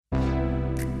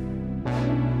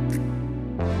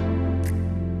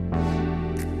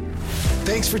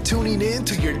Thanks for tuning in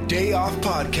to your Day Off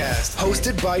podcast,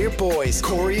 hosted by your boys,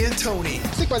 Corey and Tony. I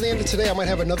think by the end of today, I might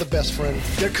have another best friend.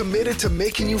 They're committed to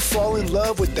making you fall in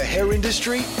love with the hair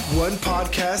industry, one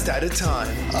podcast at a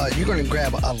time. You're going to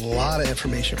grab a lot of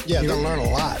information. Yeah, you're going to learn a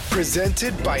lot.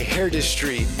 Presented by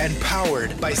Hairdustry and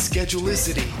powered by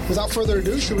Schedulicity. Without further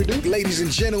ado, should we do? Ladies and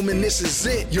gentlemen, this is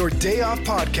it. Your Day Off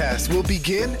podcast will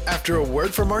begin after a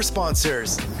word from our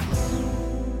sponsors.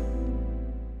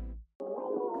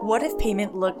 What if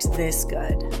payment looked this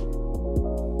good?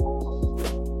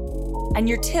 And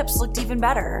your tips looked even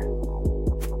better?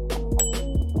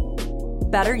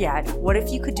 Better yet, what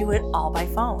if you could do it all by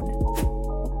phone?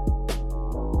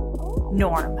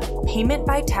 Norm, payment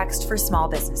by text for small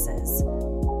businesses.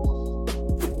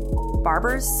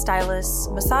 Barbers, stylists,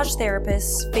 massage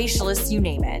therapists, facialists, you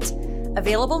name it.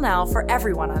 Available now for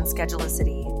everyone on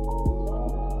Schedulicity.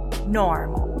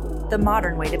 Norm, the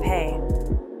modern way to pay.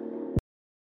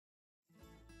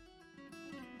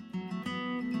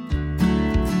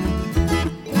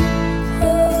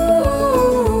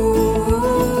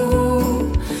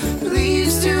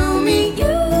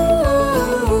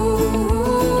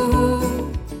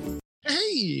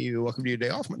 Welcome to your Day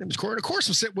Off. My name is Corey. Of course,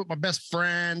 I'm sitting with my best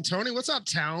friend, Tony. What's up,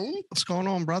 Town? What's going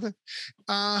on, brother?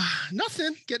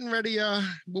 Nothing. Getting ready.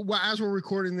 As we're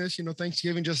recording this,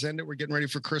 Thanksgiving just ended. We're getting ready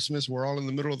for Christmas. We're all in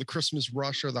the middle of the Christmas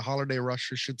rush, or the holiday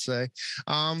rush, I should say.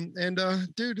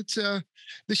 Dude, it's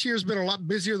this year's been a lot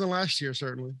busier than last year,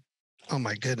 certainly. Oh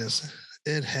my goodness,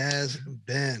 it has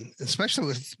been, especially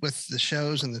with the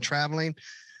shows and the traveling.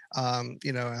 I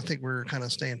think we're kind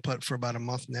of staying put for about a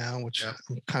month now, which I'm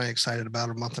kind of excited about,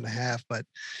 a month and a half. But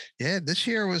yeah, this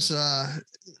year was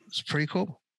pretty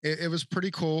cool. It was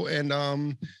pretty cool. And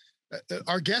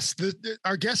our guest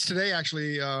today,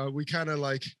 actually, we kind of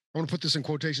I want to put this in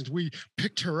quotations. We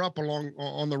picked her up along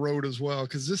on the road as well,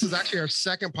 because this is actually our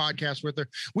second podcast with her.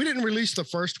 We didn't release the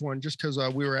first one just because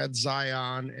we were at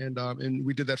Zion, and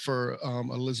we did that for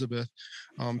Elizabeth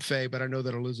Faye. But I know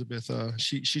that Elizabeth,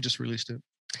 she just released it.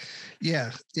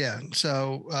 Yeah.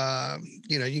 So,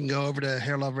 you can go over to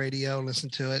Hair Love Radio and listen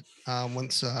to it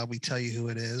once we tell you who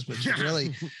it is. But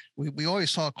really, we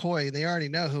always talk coy. They already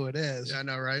know who it is. Yeah, I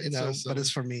know, right? But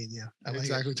it's for me and you.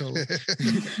 Exactly, totally.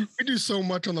 We do so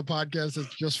much on the podcast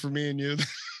that's just for me and you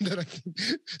that I think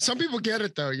some people get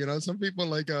it, though. Some people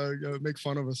make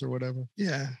fun of us or whatever.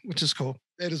 Yeah, which is cool.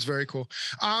 It is very cool.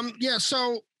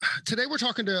 So today we're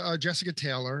talking to Jessica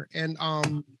Taylor, and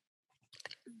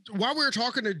while we were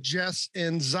talking to Jess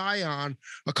and Zion,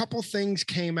 a couple things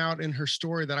came out in her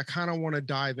story that I kind of want to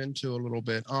dive into a little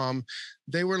bit.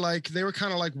 They were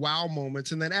kind of like wow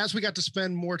moments. And then as we got to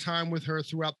spend more time with her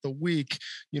throughout the week,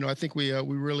 I think we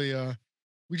really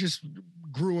we just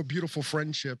grew a beautiful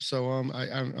friendship. So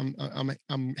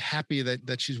I'm happy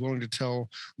that she's willing to tell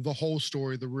the whole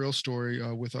story, the real story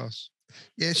with us.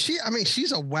 Yeah,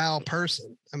 she's a wow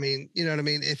person. You know what I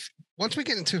mean? If once we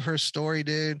get into her story,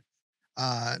 dude,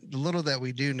 the little that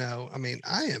we do know,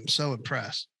 I am so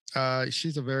impressed.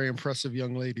 She's a very impressive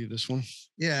young lady, this one.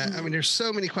 Yeah. There's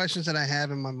so many questions that I have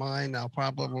in my mind. I'll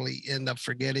probably end up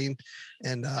forgetting.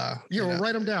 And,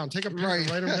 write them down. Take a pen, write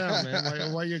them down,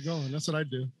 man. While you're going. That's what I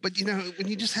do. But, when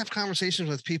you just have conversations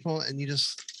with people and you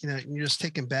just, you're just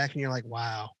taken back and you're like,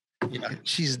 wow. Yeah,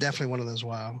 she's definitely one of those.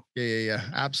 Wow. Yeah.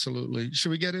 Absolutely. Should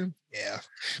we get in? Yeah.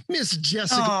 Miss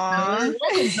Jessica, welcome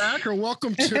back, or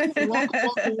welcome to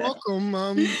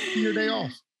your day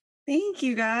off. Thank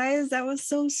you, guys. That was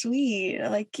so sweet.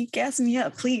 Keep gassing me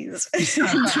up, please.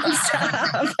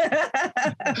 Stop.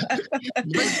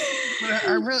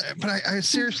 I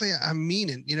seriously, I mean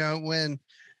it.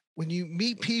 When you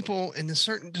meet people, and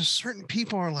certain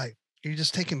people are like, you're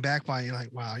just taken back by, you're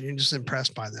like, wow, you're just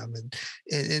impressed by them.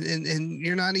 And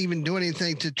you're not even doing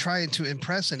anything to try to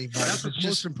impress anybody. That's what's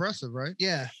most impressive, right?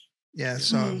 Yeah. Yeah.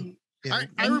 So I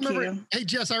remember, hey,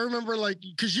 Jess, I remember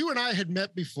because you and I had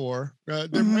met before.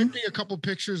 There might be a couple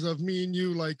pictures of me and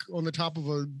you on the top of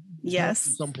a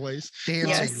someplace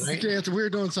dancing, right? Dancing. We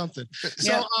were doing something.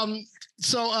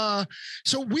 So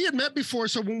we had met before.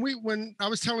 So when I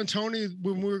was telling Tony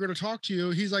when we were going to talk to you,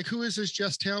 he's like, "Who is this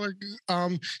Jess Taylor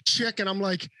chick?" And I'm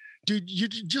like, dude, you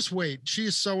just wait. She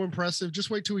is so impressive. Just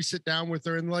wait till we sit down with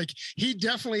her. And he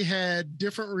definitely had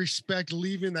different respect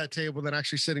leaving that table than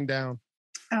actually sitting down.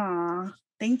 Oh,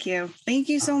 thank you. Thank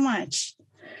you so much.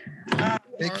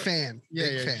 Big fan.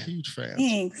 Big fan. Huge fan.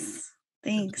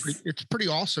 Thanks. It's pretty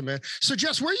awesome, man. So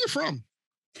Jess, where are you from?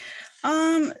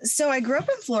 So I grew up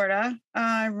in Florida.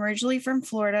 I'm originally from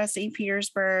Florida, St.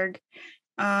 Petersburg.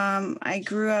 I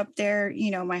grew up there,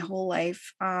 my whole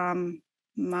life. And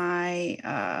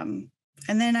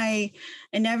then I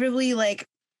inevitably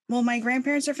well, my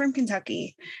grandparents are from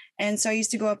Kentucky. And so I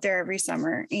used to go up there every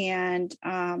summer. And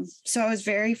so I was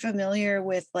very familiar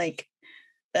with like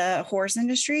the horse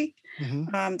industry,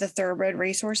 the thoroughbred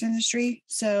racehorse industry.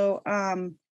 So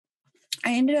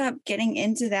I ended up getting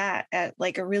into that at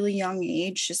like a really young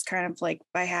age, just kind of like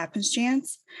by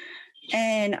happenstance.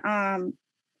 And,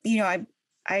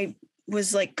 I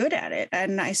was like good at it.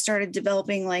 And I started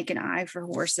developing like an eye for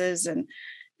horses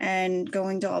and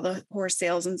going to all the horse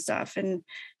sales and stuff. And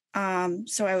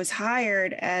so I was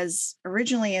hired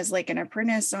originally as like an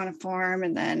apprentice on a farm.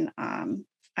 And then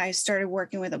I started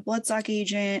working with a bloodstock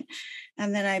agent.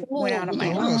 And then I went out on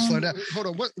my own. Hold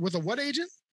on. What, with a what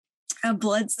agent? A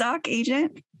bloodstock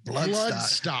agent.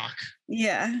 Bloodstock.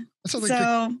 Yeah. That sounds like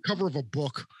the cover of a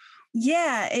book.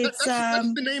 Yeah, it's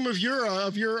that's the name of your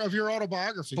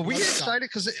autobiography. But we get excited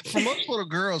because for most little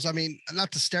girls, I mean,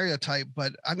 not to stereotype,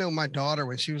 but I know my daughter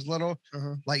when she was little,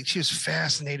 like she was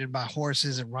fascinated by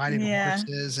horses and riding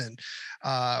horses, and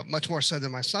much more so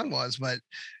than my son was. But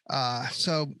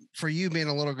so for you being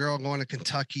a little girl going to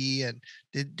Kentucky, and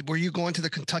were you going to the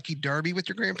Kentucky Derby with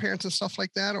your grandparents and stuff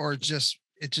like that, or just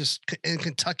in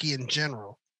Kentucky in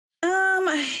general?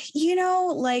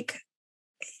 Like.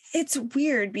 It's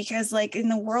weird because like in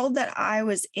the world that I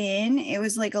was in, it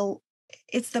was like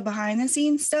it's the behind the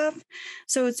scenes stuff.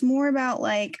 So it's more about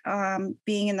like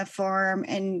being in the farm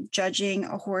and judging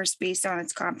a horse based on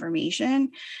its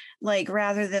conformation, like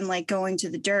rather than like going to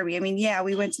the Derby. I mean, yeah,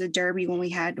 we went to the Derby when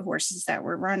we had horses that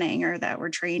were running or that were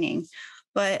training.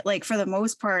 But like for the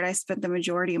most part, I spent the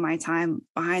majority of my time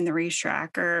behind the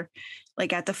racetrack or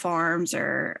like at the farms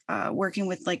or working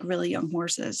with like really young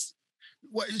horses.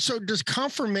 So does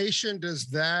conformation,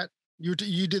 you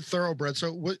did thoroughbred.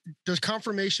 So what does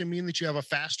conformation mean? That you have a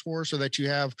fast horse or that you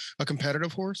have a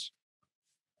competitive horse?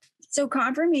 So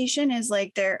conformation is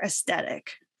like their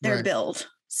aesthetic, their build.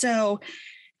 So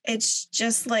it's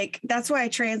just like, that's why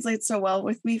it translates so well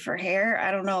with me for hair.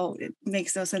 I don't know. It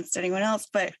makes no sense to anyone else,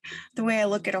 but the way I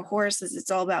look at a horse is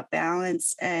it's all about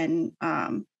balance and,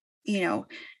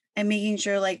 and making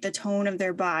sure like the tone of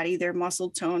their body, their muscle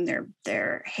tone,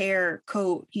 their hair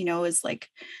coat, is like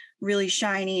really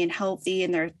shiny and healthy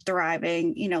and they're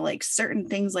thriving, like certain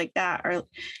things like that are,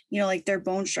 like their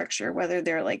bone structure, whether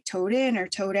they're like toed in or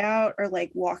toed out or like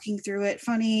walking through it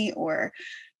funny, or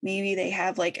maybe they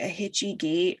have like a hitchy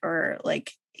gait or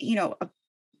like, a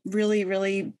really,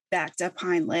 really backed up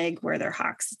hind leg where their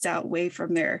hock sits out way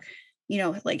from their,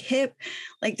 like hip.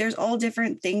 Like there's all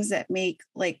different things that make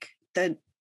like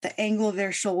the angle of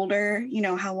their shoulder,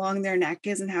 how long their neck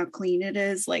is and how clean it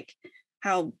is, like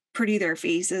how pretty their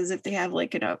face is. If they have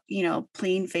like a,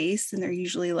 plain face, and they're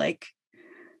usually like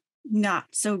not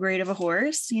so great of a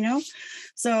horse,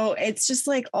 So it's just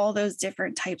like all those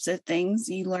different types of things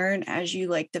you learn as you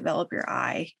like develop your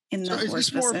eye in the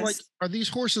horse business. Like, are these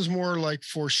horses more like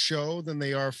for show than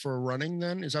they are for running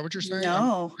then? Is that what you're saying?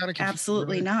 No,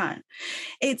 absolutely not.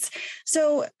 It's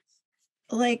so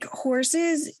like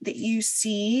horses that you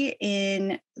see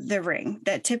in the ring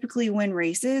that typically win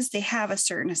races, they have a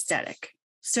certain aesthetic.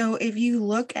 So if you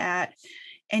look at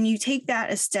and you take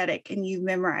that aesthetic and you've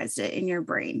memorized it in your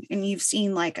brain and you've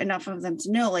seen like enough of them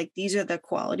to know like these are the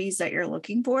qualities that you're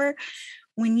looking for,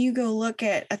 when you go look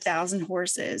at 1,000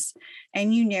 horses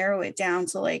and you narrow it down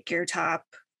to like your top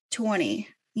 20,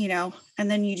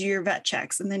 and then you do your vet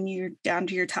checks and then you're down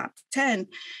to your top 10,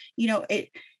 it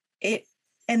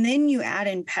and then you add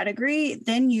in pedigree,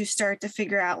 then you start to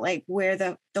figure out like where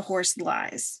the horse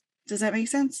lies. Does that make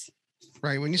sense?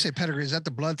 Right. When you say pedigree, is that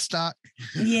the bloodstock?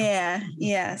 Yeah.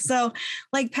 Yeah. So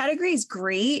like pedigree is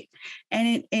great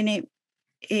and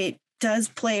it does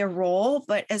play a role,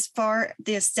 but as far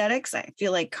the aesthetics, I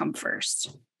feel like come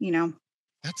first,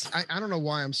 I don't know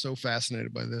why I'm so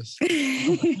fascinated by this.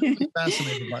 I'm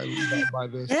fascinated by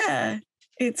this. Yeah.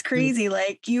 It's crazy.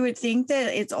 Like you would think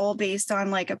that it's all based on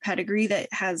like a pedigree that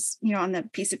has, on the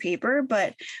piece of paper,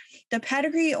 but the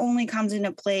pedigree only comes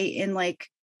into play in like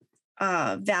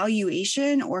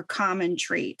valuation or common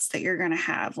traits that you're going to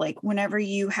have. Like whenever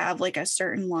you have like a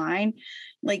certain line,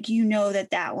 like,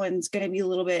 that one's going to be a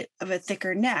little bit of a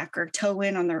thicker neck or toe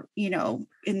in on their,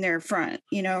 in their front,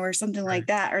 or something like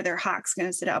that, or their hock's going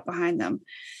to sit out behind them.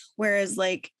 Whereas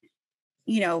like,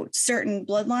 certain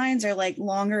bloodlines are like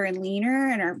longer and leaner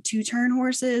and are 2-turn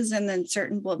horses. And then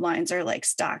certain bloodlines are like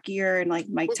stockier and like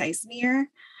Mike Tyson-ier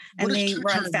and they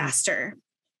run faster.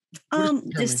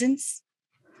 Distance.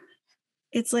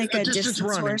 It's like a distance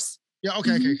horse. Yeah.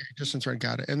 Okay. Distance run.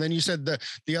 Got it. And then you said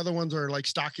the other ones are like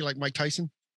stocky, like Mike Tyson.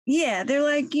 Yeah, they're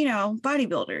like,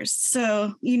 bodybuilders.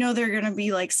 So, they're going to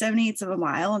be like 7/8 of a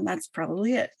mile, and that's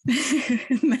probably it.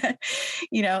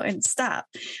 And stop.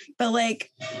 But like,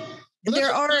 But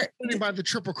there are by the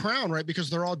Triple Crown, right? Because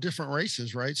they're all different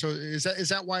races, right? So is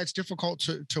that why it's difficult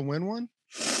to win one?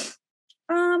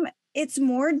 It's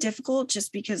more difficult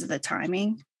just because of the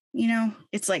timing.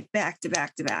 It's like back to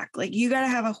back to back. Like you got to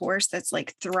have a horse that's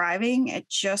like thriving at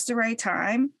just the right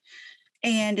time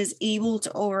and is able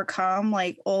to overcome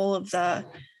like all of the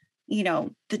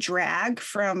drag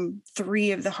from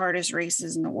 3 of the hardest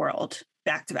races in the world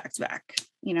back to back to back.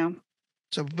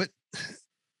 So, but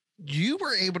you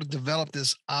were able to develop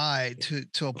this eye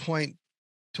to a point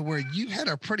to where you had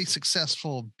a pretty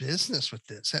successful business with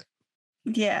this.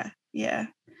 Yeah.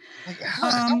 Like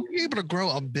how were you able to grow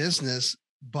a business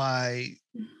by?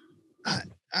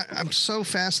 I'm so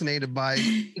fascinated by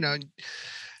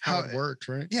how it worked,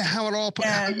 right? Yeah, how it all.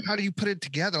 How do you put it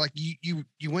together? Like you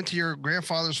went to your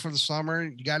grandfather's for the summer,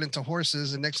 you got into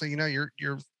horses, and next thing you know,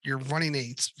 you're running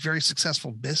a very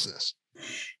successful business.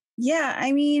 Yeah,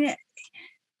 I mean,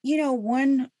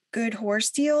 one good horse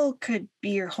deal could be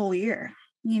your whole year.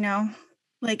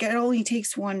 Like it only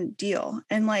takes one deal,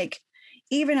 and like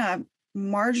even a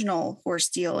marginal horse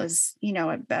deal is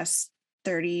at best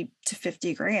 30 to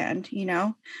 50 grand.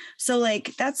 So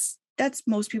like that's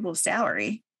most people's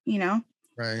salary.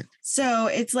 Right. So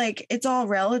it's like, it's all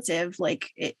relative. Like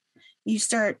you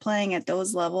start playing at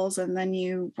those levels and then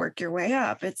you work your way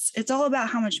up. It's all about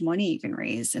how much money you can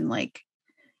raise and like,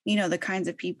 the kinds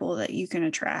of people that you can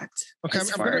attract. Okay.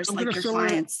 As far as like your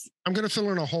clients. I'm going to fill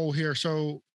in a hole here.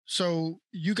 So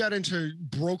you got into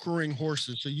brokering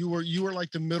horses. So you were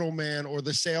like the middleman or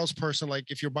the salesperson.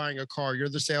 Like if you're buying a car, you're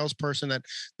the salesperson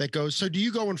that goes. So do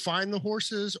you go and find the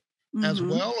horses as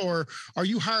well, or are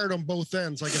you hired on both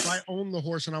ends? Like if I own the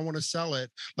horse and I want to sell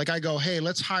it, like I go, hey,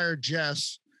 let's hire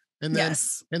Jess. And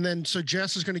then so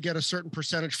Jess is going to get a certain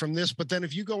percentage from this. But then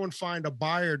if you go and find a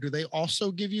buyer, do they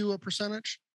also give you a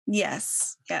percentage?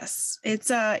 Yes.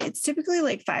 It's typically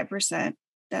like 5%.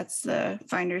 That's the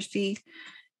finder's fee,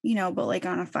 but like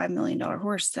on a $5 million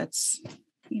horse, that's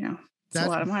a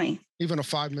lot of money. Even a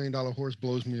 $5 million horse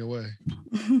blows me away.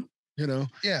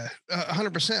 Yeah,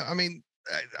 100%. I mean,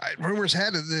 rumors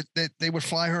had it that they would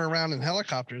fly her around in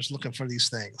helicopters looking for these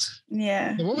things.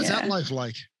 Yeah. What was that life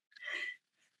like?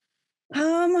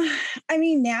 I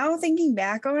mean, now thinking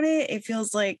back on it, it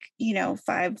feels like,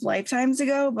 5 lifetimes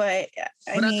ago, but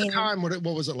I mean, at the time, what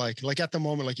was it like? Like at the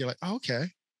moment, like you're like, oh, okay.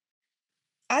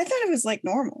 I thought it was like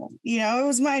normal, it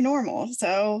was my normal.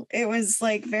 So it was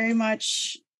like very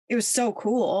much, it was so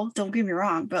cool. Don't get me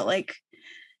wrong, but like,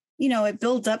 it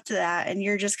builds up to that and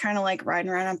you're just kind of like riding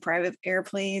around on private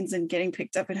airplanes and getting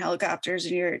picked up in helicopters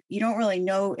and you don't really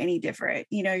know any different,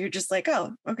 you're just like,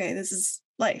 oh, okay, this is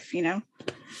life,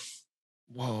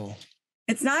 Whoa.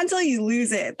 It's not until you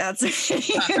lose it that's when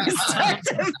you start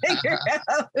to figure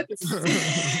out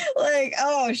like,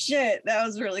 oh shit, that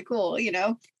was really cool,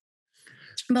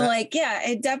 But like, yeah,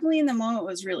 it definitely in the moment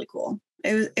was really cool.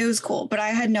 It was cool, but I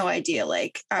had no idea.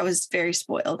 Like I was very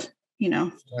spoiled,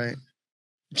 Right.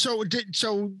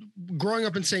 So growing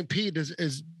up in St. Pete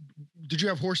did you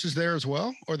have horses there as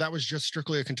well? Or that was just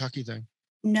strictly a Kentucky thing?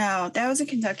 No, that was a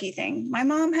Kentucky thing. My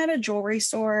mom had a jewelry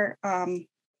store,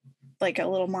 like a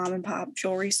little mom and pop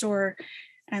jewelry store.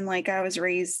 And like, I was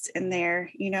raised in there,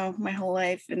 my whole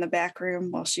life in the back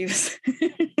room while she was,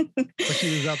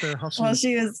 she was out there hustling. Well,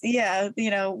 she was,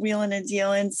 wheeling and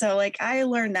dealing. So like, I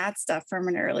learned that stuff from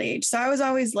an early age. So I was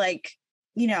always like,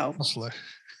 hustler.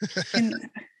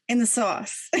 in the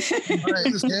sauce.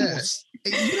 Right, yeah.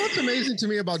 What's amazing to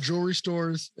me about jewelry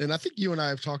stores, and I think you and I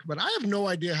have talked about it, I have no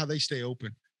idea how they stay open.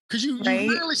 Because you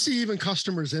rarely see even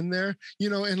customers in there,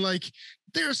 and like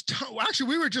actually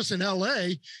we were just in LA.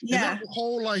 Yeah. And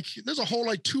there's a whole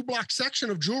 2-block section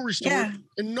of jewelry stores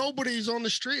and nobody's on the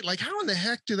street. Like how in the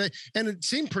heck do they, and it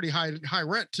seemed pretty high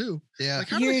rent too. Yeah. Like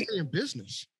how do they stay in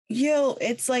business?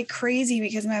 It's like crazy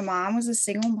because my mom was a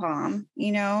single mom,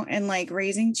 and like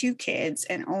raising 2 kids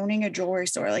and owning a jewelry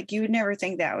store. Like you would never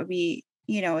think that would be,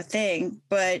 a thing,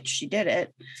 but she did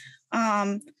it.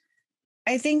 I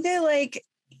think that like,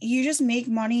 you just make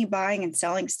money buying and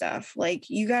selling stuff.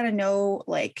 Like you got to know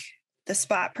like the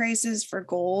spot prices for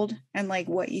gold and like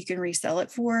what you can resell it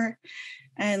for.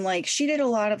 And like, she did a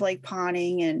lot of like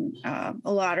pawning and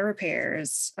a lot of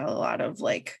repairs, a lot of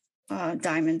like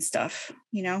diamond stuff,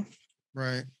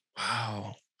 Right.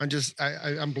 Wow.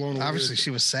 I'm blown away. Obviously she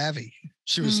was savvy.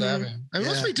 She was savvy. It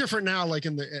must be different now, like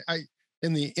in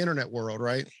the internet world,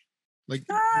 right? Like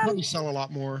you sell a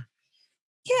lot more.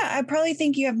 Yeah, I probably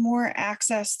think you have more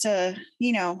access to,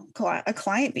 a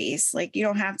client base. Like you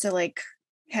don't have to like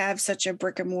have such a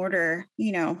brick and mortar,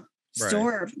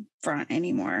 store front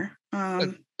anymore.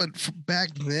 But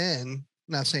back then,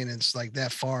 not saying it's like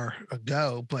that far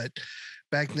ago, but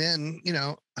back then,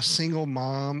 a single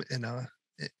mom in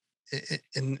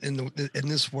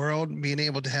this world, being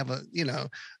able to have a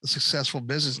successful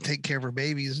business, take care of her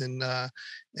babies, and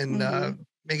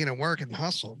making it work and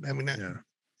hustle. I mean,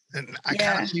 and I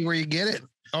kind of see where you get it.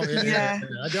 Oh yeah.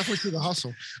 I definitely see the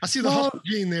hustle. I see the hustle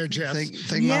gene there, Jess.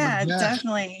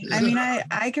 Definitely. I mean,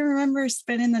 I can remember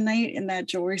spending the night in that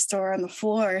jewelry store on the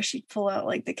floor. She'd pull out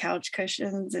like the couch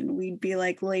cushions, and we'd be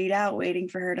like laid out waiting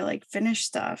for her to like finish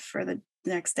stuff for the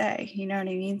next day. You know what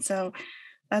I mean? So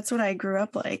that's what I grew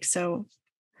up like. So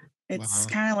it's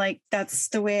kind of like that's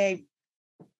the way I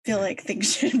feel like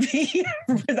things should be.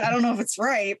 I don't know if it's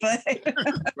right, but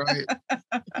right.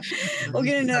 We'll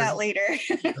get into that later.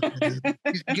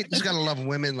 You just gotta love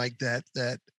women like that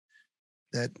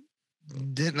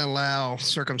didn't allow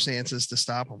circumstances to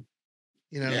stop them.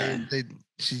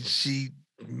 She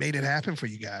made it happen for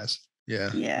you guys.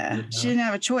 Yeah. She didn't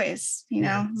have a choice. It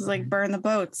was like burn the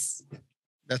boats.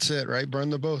 That's it, right? Burn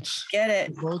the boats. Get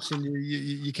it. The boats, and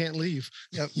you can't leave.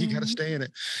 You got to stay in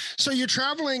it. So you're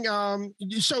traveling.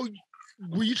 So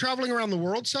were you traveling around the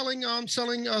world selling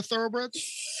thoroughbreds?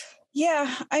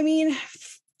 Yeah, I mean,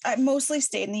 I mostly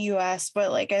stayed in the U.S.,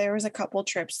 but like there was a couple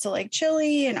trips to like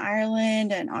Chile and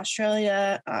Ireland and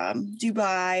Australia,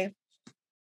 Dubai,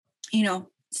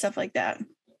 stuff like that.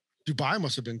 Dubai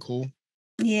must have been cool.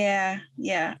 Yeah.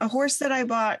 A horse that I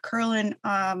bought, Curlin,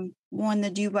 won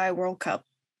the Dubai World Cup.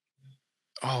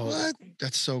 Oh, what?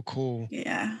 That's so cool.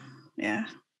 Yeah.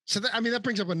 So that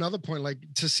brings up another point. Like,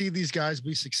 to see these guys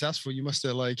be successful, you must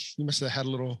have had a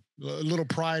little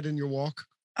pride in your walk.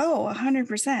 Oh,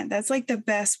 100%. That's like the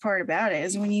best part about it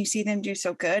is when you see them do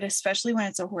so good, especially when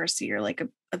it's a horse that you're like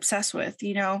obsessed with.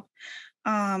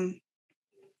 I'll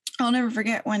never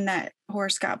forget when that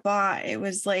horse got bought. It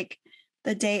was like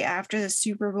the day after the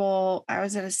Super Bowl. I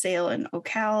was at a sale in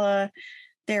Ocala.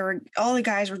 All the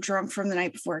guys were drunk from the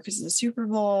night before because of the Super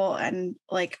Bowl. And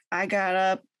like, I got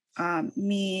up,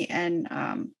 me and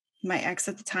my ex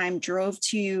at the time drove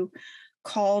to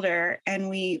Calder, and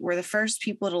we were the first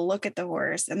people to look at the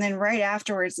horse. And then right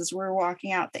afterwards, as we're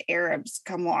walking out, the Arabs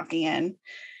come walking in,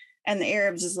 and the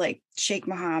Arabs is like Sheikh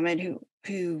Mohammed,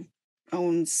 who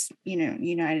owns,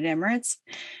 United Emirates.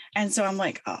 And so I'm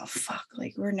like, oh, fuck,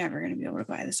 like we're never going to be able to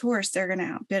buy this horse. They're going to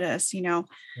outbid us,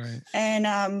 Right.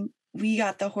 And we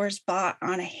got the horse bought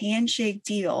on a handshake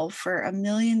deal for $1.3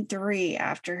 million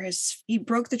after he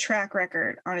broke the track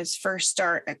record on his first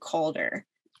start at Calder.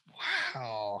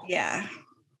 Wow. Yeah.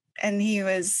 And he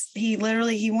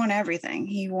won everything.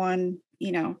 He won,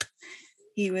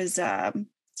 he was a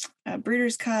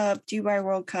Breeders' Cup, Dubai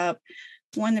World Cup,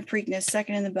 won the Preakness,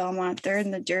 second in the Belmont, third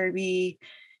in the Derby.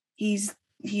 He's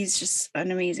just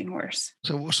an amazing horse.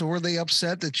 So were they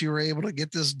upset that you were able to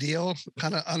get this deal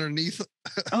kind of underneath?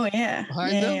 Oh yeah.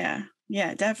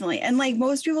 Yeah, definitely. And like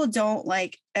most people don't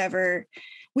like ever,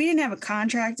 we didn't have a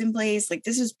contract in place. Like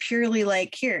this is purely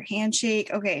like, here, handshake.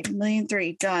 Okay, $1.3 million,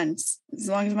 done. As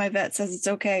long as my vet says it's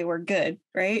okay, we're good.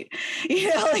 Right.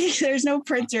 Like there's no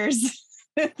printers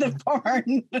in the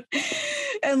barn.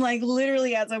 And like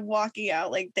literally as I'm walking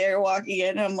out, like they're walking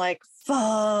in, I'm like,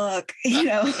 fuck, For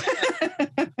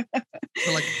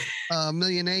like $1.8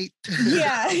 million.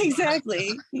 Yeah,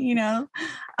 exactly.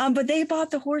 But they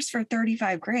bought the horse for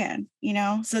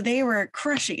 $35,000, so they were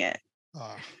crushing it.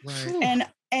 Right.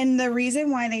 And the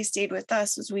reason why they stayed with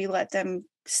us was we let them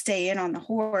stay in on the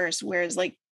horse, whereas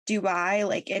like Dubai,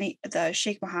 like the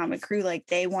Sheikh Mohammed crew, like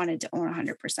they wanted to own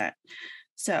 100%.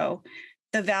 So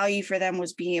the value for them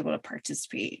was being able to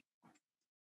participate.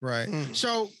 Right.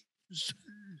 So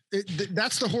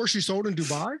that's the horse you sold in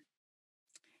Dubai?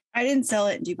 I didn't sell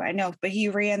it in Dubai, no, but he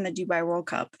ran the Dubai World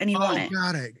Cup and he won it.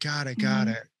 Got it.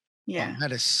 Yeah. Oh,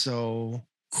 that is so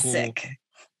cool. Sick.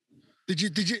 Did you,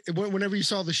 whenever you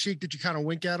saw the Sheik, did you kind of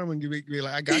wink at him and be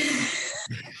like, I got you?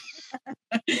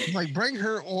 Like, bring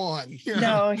her on.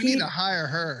 No, we need to hire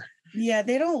her. Yeah,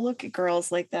 they don't look at girls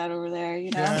like that over there,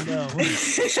 Yeah, I know. I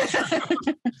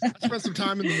spent some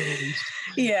time in the Middle East.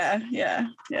 Yeah.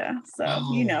 So,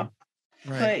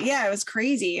 Right. But yeah, it was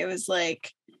crazy. It was like,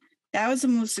 that was the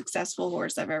most successful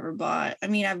horse I've ever bought. I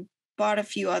mean, I've bought a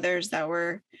few others that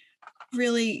were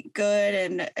really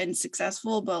good and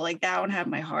successful, but like that one had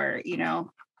my heart,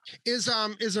 Is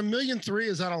 $1.3 million,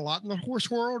 is that a lot in the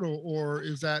horse world, or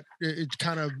is that it's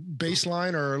kind of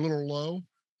baseline or a little low?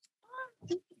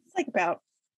 It's like about,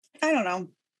 I don't know,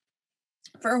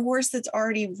 for a horse that's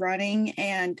already running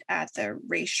and at the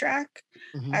racetrack,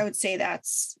 I would say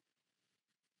that's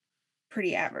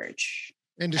pretty average.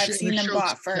 And I've seen them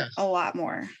bought for a lot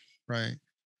more. Right.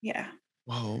 Yeah.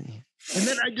 Whoa. And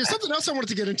then something else I wanted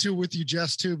to get into with you,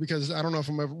 Jess, too, because I don't know if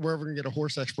we're ever gonna get a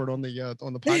horse expert on the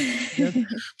podcast.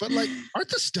 But like, aren't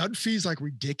the stud fees like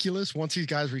ridiculous once these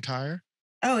guys retire?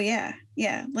 Oh yeah,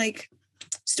 yeah. Like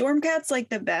Stormcat's like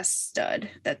the best stud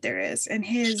that there is, and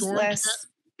his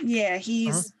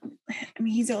he's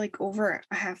he's at like over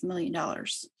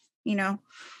 $500,000. You know.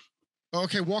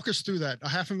 Okay, walk us through that.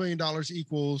 $500,000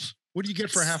 equals what do you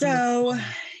get for $500,000? So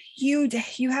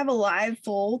you have a live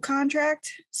foal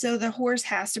contract. So the horse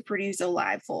has to produce a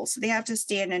live foal. So they have to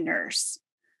stand a nurse.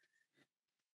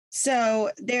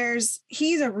 So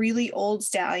he's a really old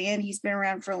stallion. He's been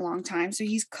around for a long time. So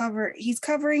he's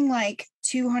covering like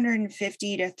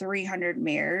 250 to 300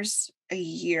 mares a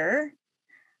year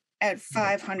at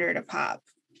 500 a pop.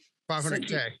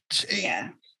 500K. Yeah.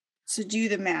 So do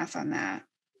the math on that.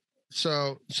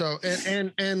 So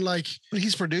and like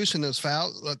he's producing those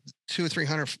fowls 200 or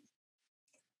 300.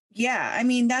 Yeah, I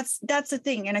mean that's the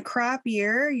thing. In a crop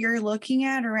year, you're looking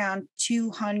at around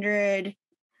 200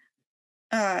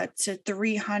 to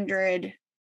 300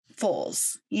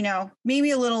 foals. You know,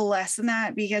 maybe a little less than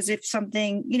that because if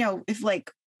something, you know, if like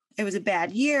it was a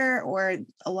bad year or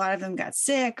a lot of them got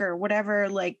sick or whatever,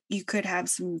 like you could have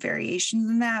some variations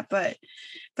in that, but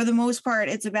for the most part,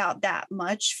 it's about that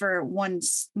much for one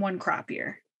crop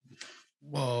year.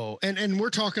 Whoa. And we're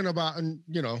talking about, and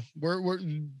you know,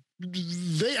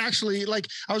 they actually, like,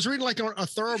 I was reading like a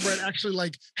thoroughbred actually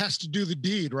like has to do the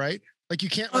deed, right? Like you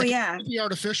can't, like, be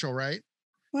artificial, right?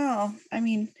 Well, I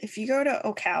mean, if you go to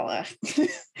Ocala,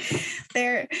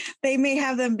 they may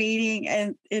have them mating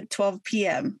at 12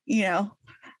 p.m., you know,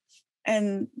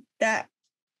 and that,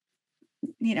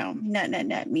 you know,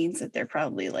 net means that they're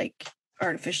probably like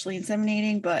artificially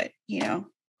inseminating, but you know,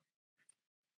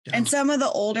 and some of the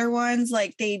older ones,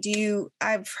 like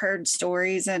I've heard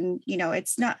stories and, you know,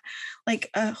 it's not like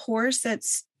a horse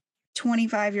that's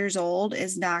 25 years old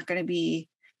is not going to be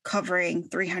covering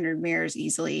 300 mares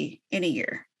easily in a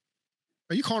year.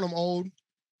 Are you calling them old?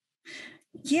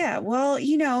 Yeah. Well,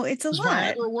 you know, it's a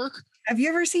lot. Work? Have you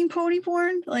ever seen pony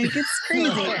porn? Like it's crazy.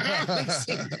 No, I haven't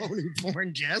seen pony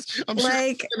porn, Jess. I'm like, sure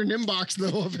I get an inbox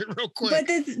though of it real quick.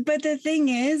 But the thing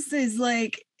is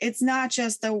like it's not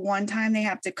just the one time they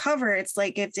have to cover. It's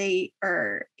like if they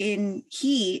are in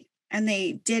heat and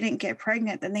they didn't get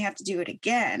pregnant, then they have to do it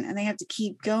again and they have to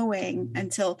keep going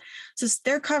until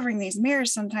they're covering these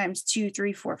mares sometimes 2,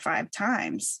 3, 4, 5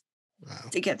 times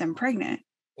to get them pregnant.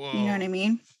 Whoa. You know what I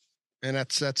mean? And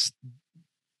that's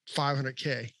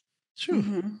 500K. Sure.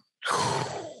 Mm-hmm.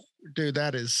 Dude,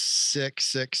 that is sick.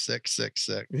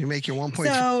 You make your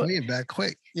 1.2 million back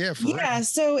quick. Yeah. Real.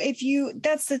 So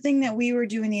that's the thing that we were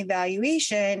doing the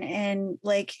evaluation. And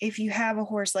like, if you have a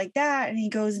horse like that and he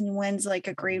goes and wins like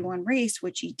a grade 1 race,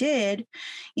 which he did,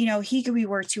 you know, he could be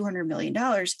worth $200 million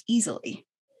easily.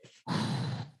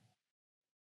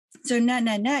 So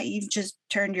net, you've just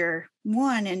turned your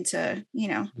one into, you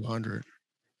know, 200.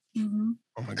 Mm-hmm.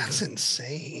 Oh my God. That's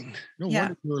insane. No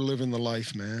wonder you're living the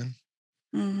life, man.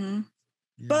 Mm-hmm.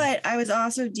 Yeah. But I was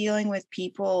also dealing with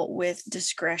people with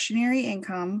discretionary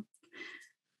income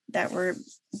that were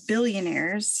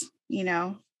billionaires, you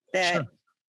know, that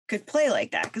could play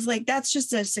like that. Cause like, that's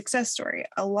just a success story.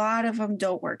 A lot of them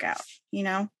don't work out, you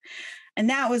know? And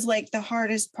that was like the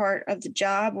hardest part of the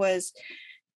job was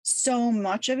so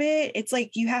much of it. It's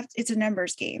like it's a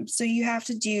numbers game. So you have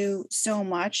to do so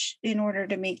much in order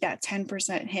to make that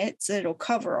 10% hit. So it'll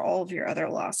cover all of your other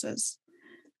losses,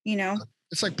 you know?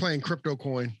 It's like playing crypto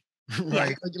coin, right?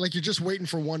 Yeah. Like you're just waiting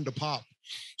for one to pop.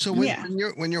 So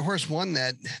when your horse won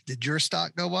that, did your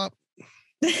stock go up?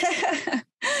 I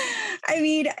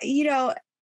mean, you know,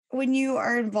 when you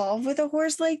are involved with a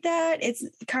horse like that, it's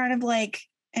kind of like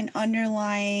an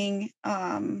underlying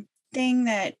thing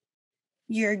that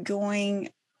you're going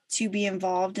to be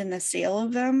involved in the sale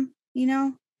of them, you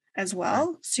know, as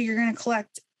well. So you're going to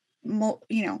collect,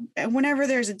 you know, whenever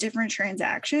there's a different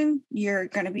transaction, you're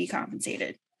going to be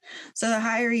compensated. So the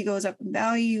higher he goes up in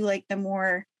value, like the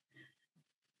more,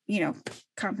 you know,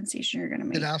 compensation you're going to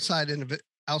make. And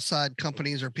outside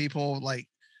companies or people like,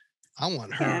 I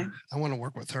want her. Yeah. I want to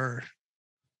work with her.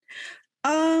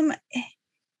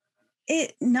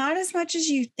 It not as much as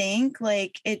you think.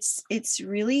 Like it's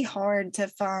really hard to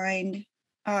find.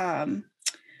 And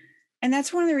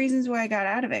that's one of the reasons why I got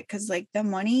out of it. Cause like the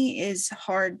money is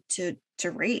hard to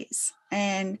raise.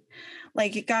 And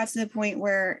like, it got to the point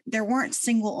where there weren't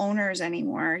single owners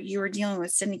anymore. You were dealing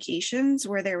with syndications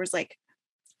where there was like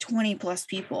 20 plus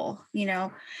people, you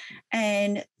know,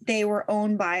 and they were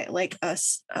owned by like a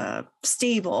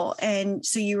stable. And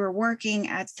so you were working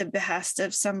at the behest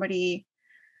of somebody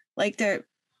like they're,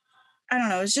 I don't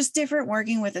know, it's just different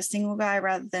working with a single guy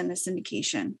rather than a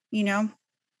syndication, you know?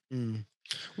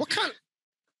 What kind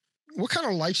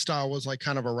of lifestyle was like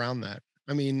kind of around that?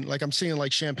 I mean, like I'm seeing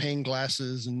like champagne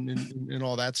glasses and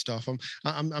all that stuff.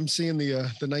 I'm seeing the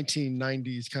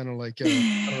 1990s kind of like a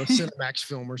Cinemax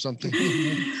film or something.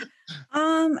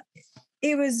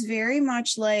 It was very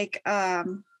much like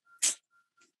Gordon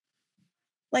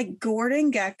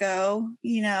Gekko,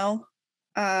 you know,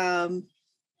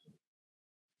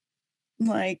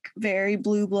 like very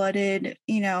blue-blooded,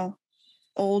 you know,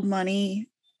 old money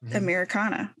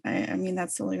Americana. I mean,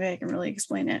 that's the only way I can really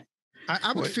explain it.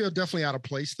 I would feel definitely out of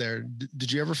place there.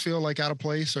 Did you ever feel like out of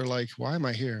place or like, why am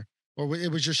I here? Or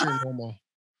it was just your normal?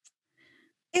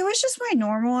 It was just my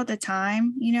normal at the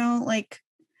time, you know, like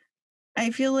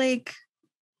I feel like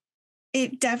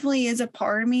it definitely is a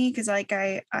part of me because like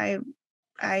I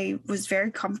was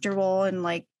very comfortable and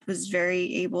like was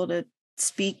very able to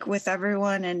speak with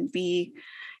everyone and be,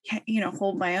 you know,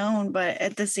 hold my own. But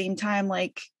at the same time,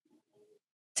 like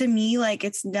to me, like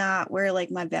it's not where like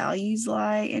my values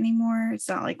lie anymore. It's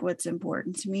not like what's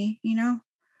important to me, you know?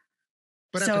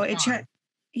 But so at the time.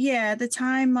 At the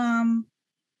time,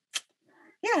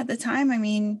 at the time, I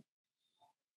mean,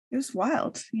 it was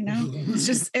wild, you know, it's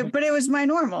just, but it was my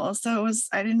normal. So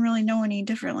I didn't really know any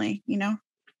differently, you know?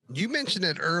 You mentioned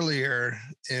it earlier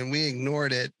and we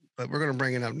ignored it, but we're going to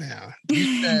bring it up now.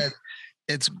 You said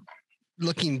it's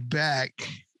looking back,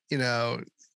 you know,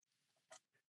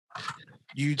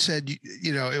 you said,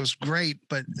 you know, it was great,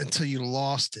 but until you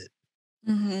lost it.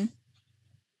 Mm-hmm.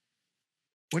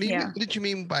 What did you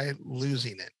mean by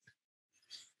losing it?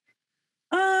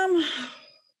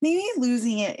 Maybe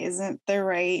losing it isn't the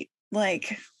right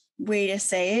like way to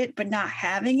say it, but not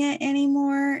having it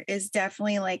anymore is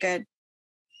definitely like a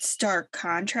stark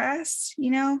contrast, you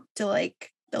know, to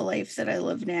like the life that I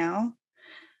live now.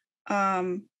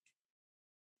 But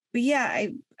yeah,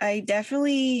 I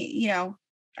definitely, you know,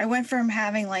 I went from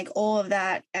having like all of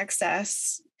that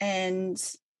excess and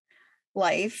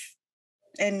life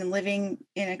and living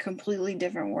in a completely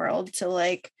different world to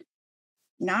like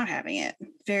not having it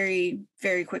very,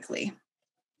 very quickly.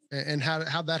 And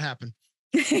how'd that happen?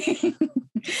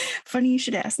 Funny you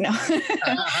should ask. No.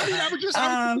 I would just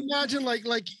imagine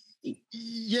like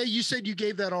yeah, you said you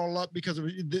gave that all up because of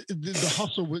the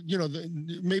hustle, you know,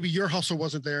 maybe your hustle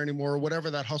wasn't there anymore or whatever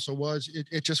that hustle was.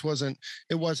 It just wasn't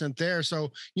there.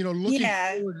 So, you know, looking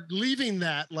forward, leaving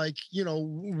that, like, you know,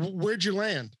 where'd you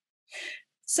land?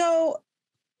 So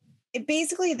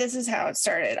basically this is how it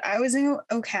started. I was in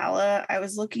Ocala. I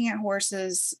was looking at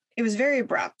horses. It was very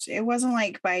abrupt. It wasn't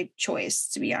like by choice,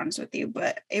 to be honest with you,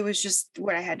 but it was just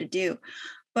what I had to do.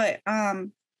 But,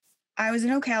 I was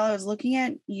in Ocala. I was looking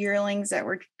at yearlings that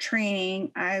were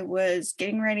training. I was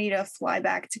getting ready to fly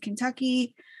back to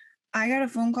Kentucky. I got a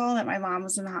phone call that my mom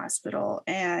was in the hospital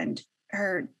and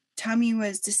her tummy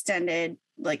was distended.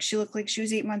 Like she looked like she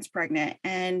was 8 months pregnant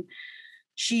and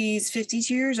she's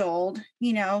 52 years old,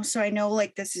 you know? So I know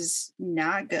like this is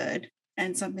not good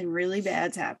and something really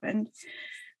bad's happened.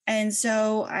 And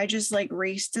so I just like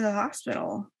raced to the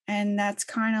hospital. And that's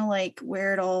kind of like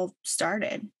where it all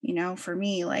started, you know, for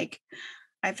me. Like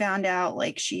I found out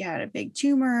like she had a big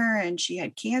tumor and she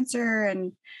had cancer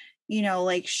and, you know,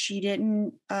 like she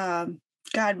didn't, God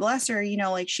bless her, you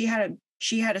know, like she had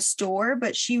a store,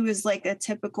 but she was like a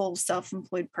typical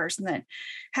self-employed person that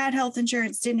had health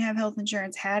insurance, didn't have health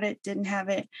insurance, had it, didn't have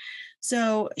it.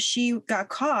 So she got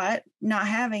caught not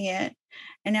having it.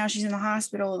 And now she's in the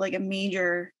hospital with like a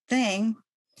major thing.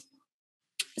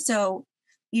 So,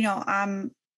 you know,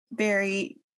 I'm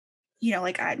very, you know,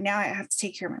 like now I have to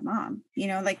take care of my mom, you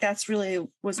know, like that's really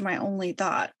was my only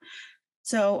thought.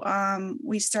 So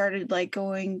we started like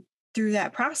going through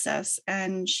that process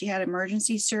and she had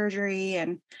emergency surgery.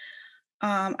 And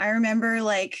I remember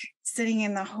like sitting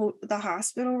in the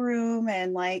hospital room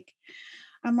and like,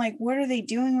 I'm like, what are they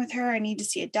doing with her? I need to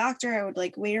see a doctor. I would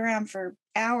like wait around for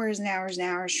hours and hours and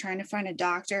hours trying to find a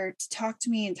doctor to talk to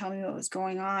me and tell me what was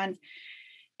going on.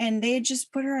 And they had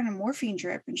just put her on a morphine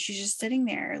drip and she's just sitting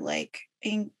there like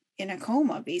in a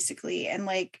coma basically. And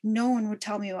like, no one would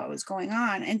tell me what was going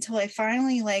on until I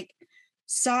finally like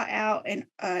sought out an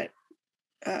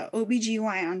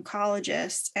OBGYN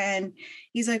oncologist. And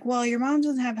he's like, well, your mom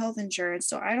doesn't have health insurance.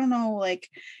 So I don't know, like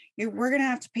we're going to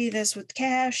have to pay this with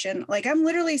cash. And like, I'm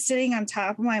literally sitting on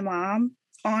top of my mom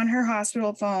on her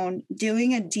hospital phone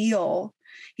doing a deal.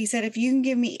 He said, if you can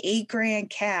give me $8,000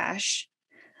 cash,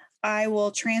 I will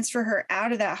transfer her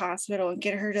out of that hospital and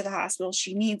get her to the hospital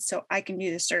she needs so I can do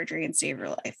the surgery and save her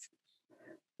life.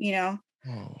 You know,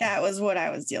 That was what I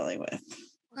was dealing with.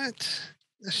 What?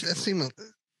 That seemed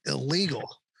illegal.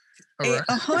 right.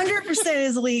 100%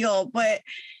 is legal, but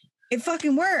it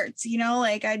fucking worked.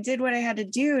 Like I did what I had to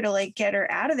do to like get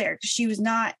her out of there. Cause she was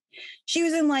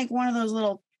in like one of those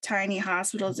little tiny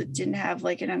hospitals that didn't have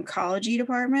like an oncology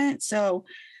department. So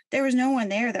there was no one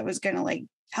there that was going to like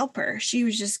help her. She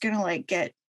was just going to like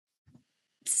get,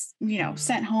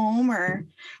 sent home or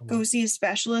go see a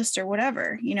specialist or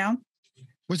whatever,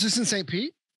 Was this in St.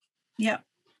 Pete? Yep.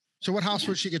 So what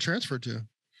hospital did she get transferred to?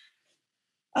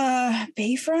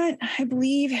 Bayfront, I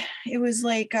believe. It was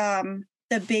like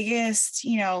the biggest,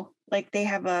 like they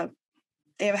have a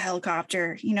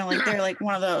helicopter, like they're like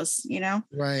one of those,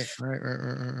 Right.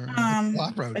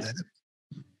 But,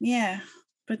 yeah,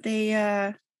 but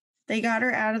they got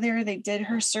her out of there. They did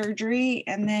her surgery,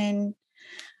 and then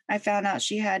I found out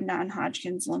she had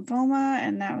non-Hodgkin's lymphoma,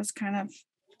 and that was kind of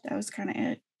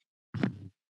it.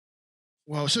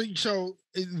 Well, so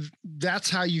that's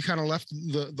how you kind of left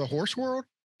the horse world?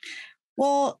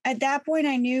 Well, at that point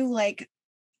I knew like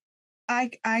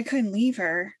I couldn't leave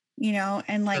her,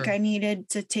 and like Sure. I needed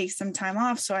to take some time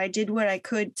off. So I did what I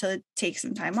could to take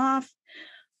some time off.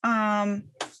 And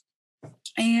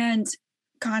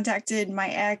contacted my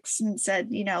ex and said,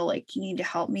 like you need to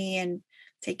help me and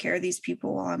take care of these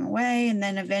people while I'm away. And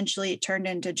then eventually it turned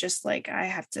into just like, I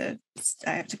have to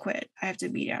quit. I have to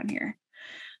be down here.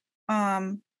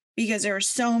 Because there were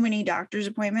so many doctor's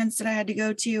appointments that I had to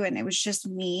go to, and it was just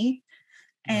me.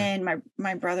 And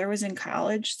my brother was in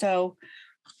college. So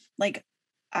like,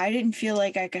 I didn't feel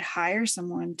like I could hire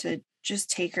someone to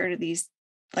just take her to these,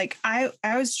 like, I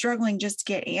was struggling just to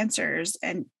get answers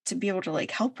and to be able to like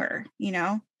help her,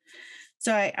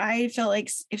 So I felt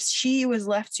like if she was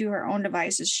left to her own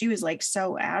devices, she was like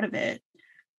so out of it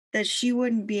that she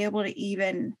wouldn't be able to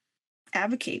even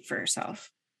advocate for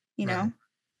herself, Right.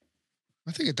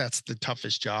 I think that's the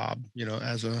toughest job,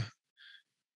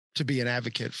 to be an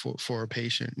advocate for a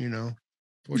patient, Yeah.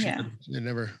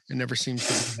 It never seems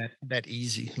to be that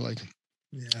easy. Like,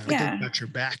 Yeah. got your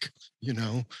back,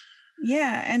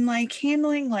 Yeah. And like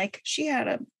handling, like she had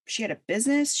a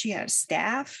business, she had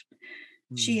staff,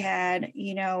 she had,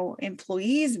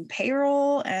 employees and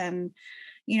payroll and,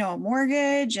 a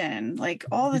mortgage and like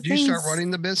all the Did things. you start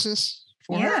running the business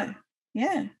for her?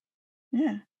 Yeah.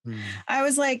 I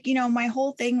was like, my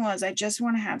whole thing was I just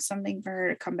want to have something for her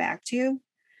to come back to,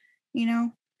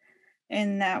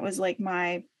 and that was like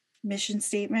my mission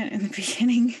statement in the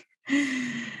beginning.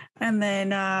 And then,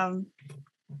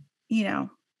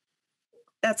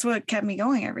 that's what kept me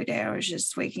going every day. I was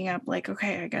just waking up like,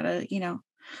 okay, I gotta,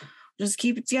 just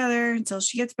keep it together until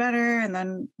she gets better, and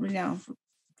then,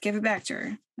 give it back to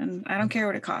her. And I don't care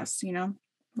what it costs,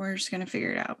 we're just going to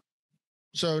figure it out.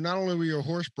 So not only were you a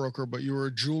horse broker, but you were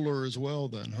a jeweler as well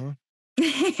then, huh?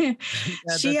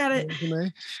 She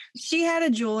had a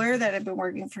jeweler that had been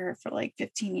working for her for like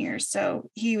 15 years. So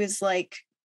he was like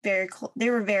they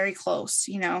were very close,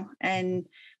 and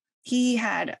he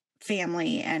had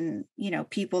family and,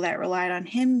 people that relied on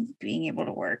him being able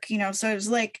to work, so it was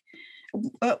like,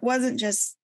 it wasn't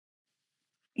just,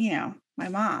 my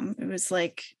mom, it was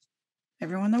like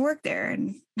everyone that worked there.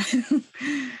 And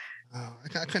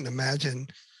I couldn't imagine.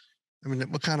 I mean,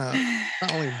 what kind of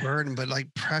not only burden, but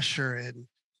like pressure and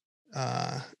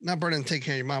not burden to take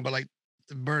care of your mom, but like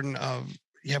the burden of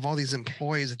you have all these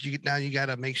employees that you got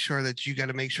to make sure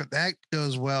that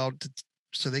goes well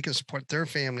so they can support their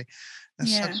family.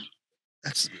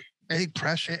 That's big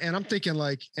pressure. And I'm thinking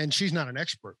like, and she's not an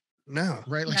expert. No.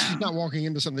 Right. Like she's not walking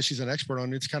into something that she's an expert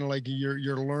on. It's kind of like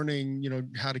you're learning,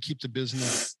 how to keep the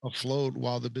business afloat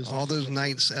while the business. All those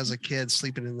nights as a kid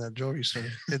sleeping in that jewelry store.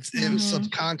 It was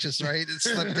subconscious, right? It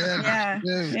slipped in.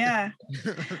 Yeah.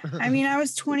 I mean, I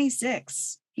was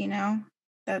 26,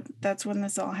 that's when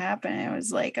this all happened. It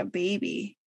was like a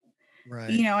baby. Right.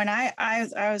 And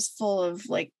I was full of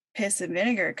like piss and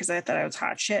vinegar because I thought I was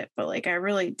hot shit, but like I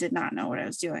really did not know what I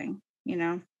was doing,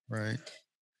 Right.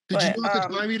 Did you know at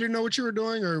the time you didn't know what you were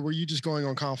doing, or were you just going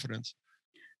on confidence?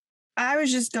 I was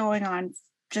just going on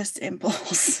just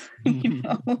impulse,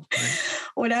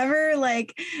 whatever.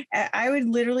 Like I would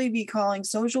literally be calling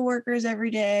social workers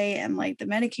every day and like the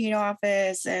Medicaid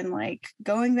office and like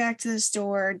going back to the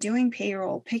store, doing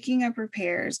payroll, picking up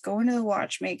repairs, going to the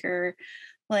watchmaker,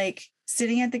 like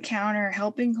sitting at the counter,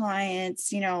 helping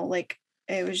clients, like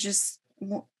it was just,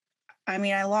 I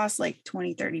mean, I lost like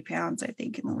 20, 30 pounds, I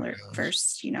think, in the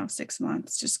first, 6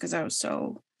 months, just because I was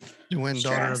so. You win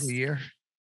Daughter of the Year?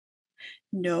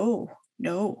 No,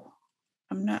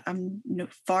 I'm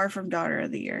far from Daughter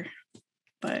of the Year,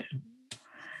 but.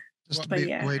 Just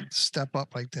to way to step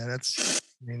up like that. I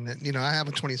have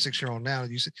a 26-year-old now,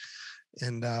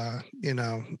 and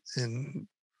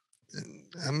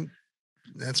I'm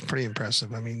That's pretty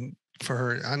impressive. I mean, for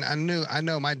her, I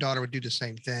know my daughter would do the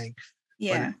same thing.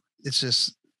 Yeah.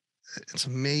 It's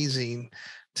amazing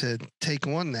to take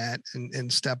on that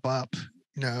and step up,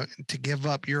 to give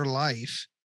up your life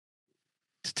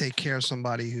to take care of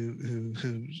somebody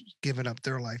who's given up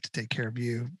their life to take care of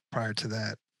you prior to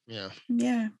that. Yeah.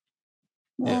 Yeah.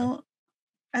 Well,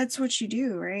 that's what you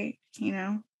do, right?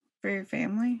 For your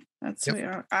family. That's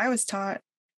what I was taught.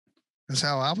 That's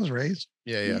how I was raised.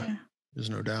 Yeah. There's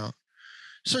no doubt.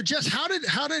 So Jess, how did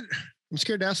I'm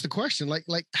scared to ask the question.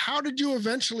 Like how did you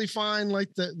eventually find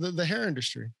like the hair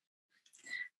industry?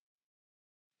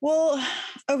 Well,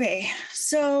 okay.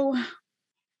 So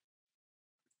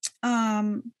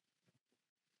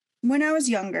when I was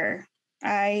younger,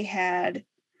 I had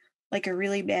like a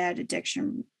really bad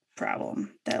addiction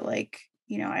problem that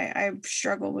I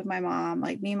struggled with my mom.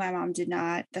 Like me and my mom did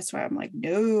not. That's why I'm like,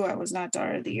 no, I was not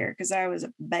daughter of the year because I was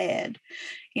bad.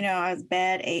 I was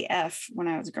bad AF when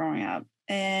I was growing up.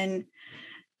 And,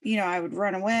 I would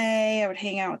run away. I would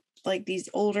hang out with like these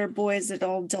older boys that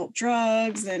all dealt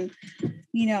drugs. And,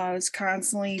 I was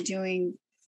constantly doing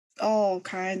all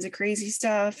kinds of crazy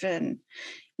stuff. And,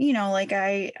 like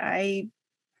I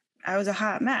was a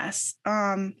hot mess.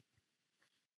 And,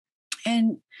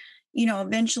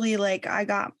 eventually like I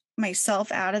got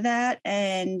myself out of that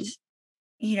and,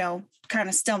 kind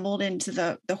of stumbled into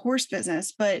the horse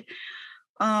business. But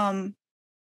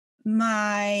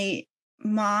my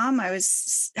mom, I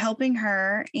was helping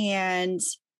her and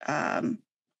I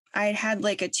had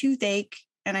like a toothache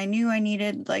and I knew I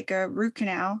needed like a root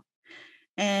canal.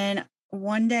 And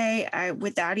one day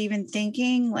without even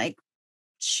thinking, like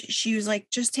she was like,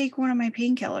 just take one of my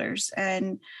painkillers.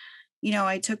 And,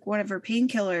 I took one of her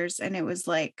painkillers and it was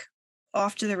like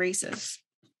off to the races.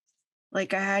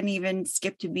 Like I hadn't even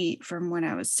skipped a beat from when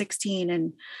I was 16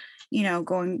 and,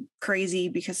 going crazy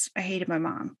because I hated my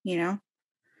mom,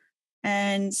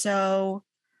 And so,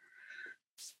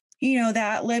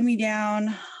 that led me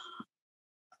down.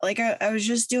 Like I was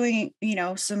just doing,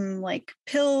 some like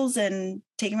pills and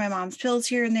taking my mom's pills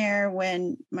here and there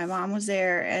when my mom was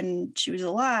there and she was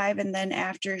alive. And then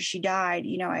after she died,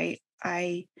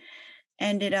 I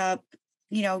ended up,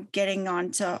 getting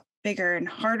onto bigger and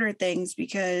harder things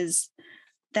because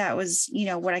that was,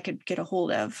 what I could get a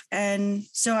hold of. And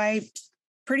so I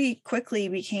pretty quickly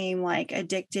became like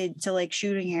addicted to like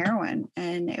shooting heroin.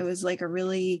 And it was like a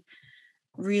really,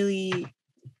 really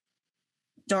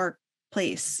dark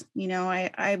place.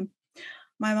 My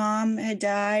mom had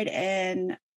died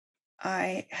and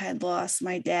I had lost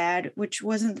my dad, which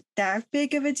wasn't that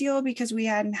big of a deal because we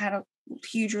hadn't had a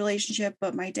huge relationship,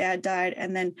 but my dad died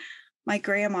and then my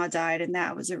grandma died. And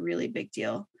that was a really big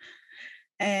deal.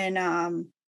 And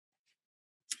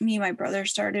me and my brother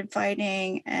started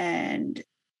fighting and,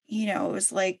 it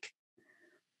was like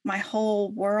my whole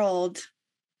world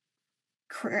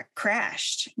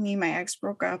crashed. Me and my ex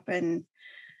broke up. And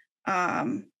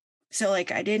so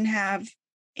like I didn't have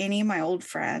any of my old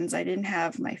friends. I didn't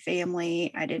have my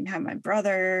family. I didn't have my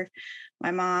brother,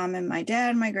 my mom and my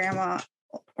dad, my grandma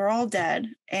were all dead.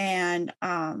 And,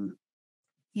 I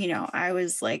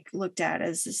was like looked at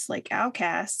as this like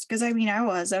outcast. Cause I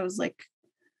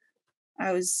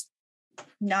was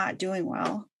not doing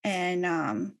well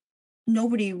and,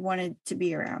 nobody wanted to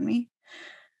be around me.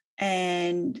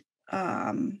 And, but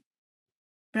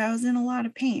I was in a lot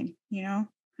of pain,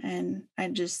 and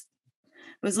it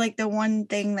was like the one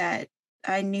thing that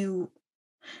I knew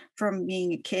from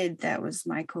being a kid that was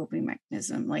my coping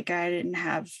mechanism. Like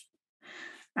I'd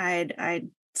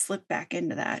slipped back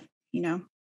into that,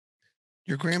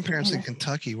 Your grandparents in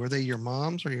Kentucky, were they your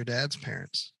mom's or your dad's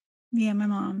parents? Yeah, my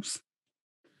mom's.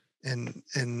 And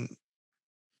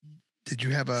did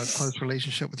you have a close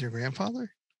relationship with your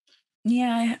grandfather?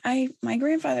 Yeah, my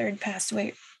grandfather had passed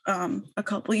away a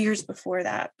couple of years before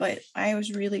that, but I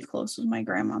was really close with my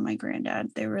grandma, my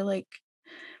granddad. They were like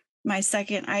my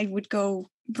second. I would go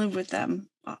live with them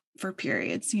for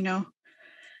periods, and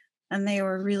they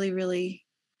were really, really,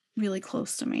 really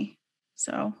close to me.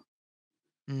 So.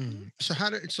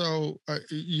 So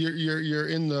you're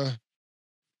in the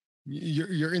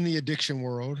you're in the addiction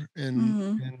world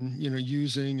and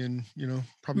using and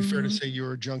probably fair to say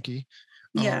you're a junkie.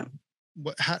 Yeah.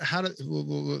 Where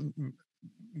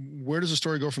does the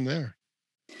story go from there?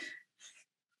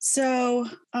 So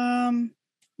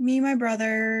me and my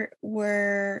brother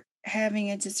were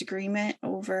having a disagreement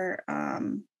over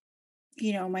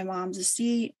my mom's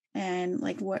estate and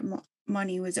like what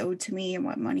money was owed to me and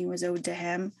what money was owed to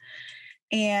him.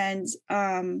 And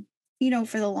for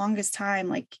the longest time,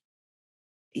 like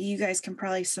you guys can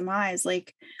probably surmise,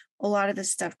 like a lot of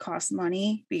this stuff costs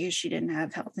money because she didn't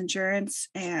have health insurance,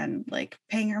 and like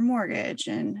paying her mortgage.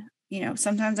 And, you know,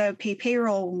 sometimes I would pay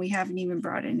payroll when we haven't even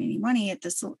brought in any money at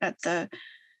the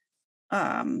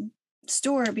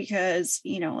store, because,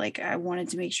 you know, like I wanted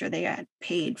to make sure they had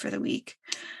paid for the week.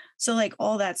 So like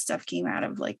all that stuff came out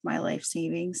of like my life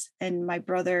savings, and my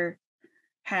brother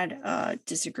had a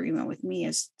disagreement with me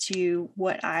as to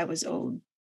what I was owed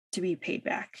to be paid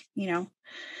back, you know?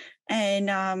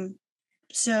 And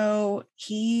so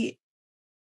he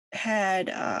had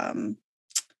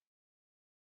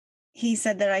he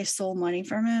said that I stole money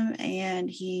from him, and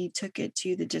he took it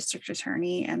to the district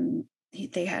attorney, and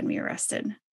they had me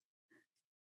arrested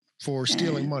for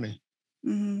stealing money.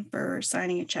 For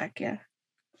signing a check. Yeah.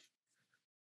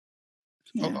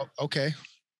 Oh, okay.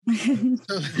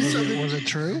 Was it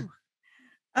true?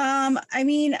 I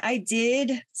mean, I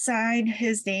did sign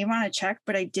his name on a check,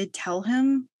 but I did tell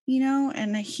him, you know,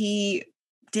 and he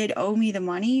did owe me the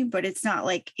money, but it's not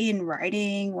like in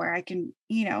writing where I can,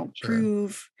 you know,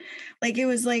 prove. Like it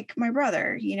was like my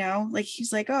brother, you know, like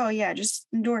he's like, oh yeah, just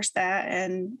endorse that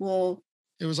and we'll.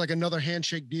 It was like another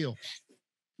handshake deal.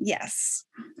 Yes.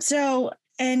 So,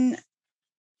 and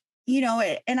you know,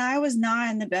 and I was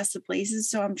not in the best of places,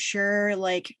 so I'm sure,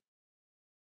 like,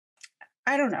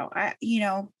 I don't know.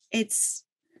 It's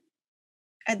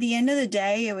at the end of the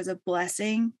day, it was a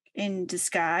blessing in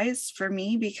disguise for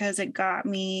me, because it got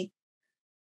me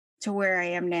to where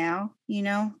I am now, you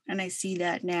know, and I see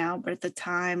that now. But at the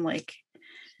time, like,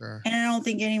 and I don't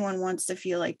think anyone wants to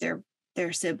feel like their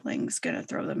siblings gonna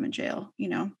throw them in jail, you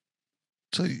know.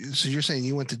 So you're saying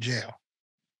you went to jail?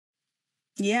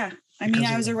 Yeah. I mean,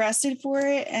 I was arrested for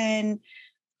it, and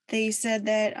they said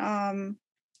that,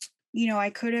 you know, I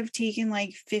could have taken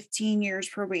like 15 years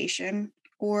probation,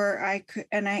 or I could,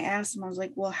 and I asked them, I was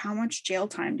like, well, how much jail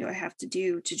time do I have to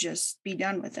do to just be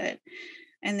done with it?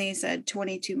 And they said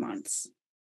 22 months.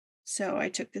 So I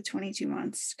took the 22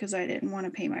 months because I didn't want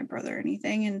to pay my brother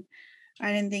anything, and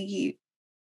I didn't think he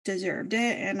deserved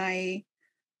it. And I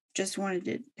just wanted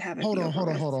to have it. Hold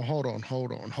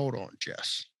on,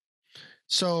 Jess.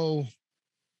 So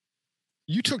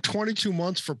you took 22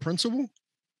 months for principal?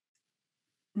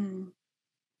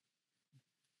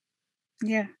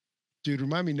 Yeah. Dude,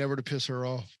 remind me never to piss her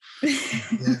off.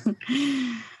 Yeah.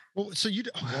 Well, so you,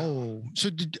 and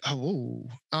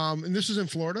this is in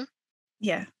Florida?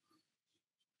 Yeah.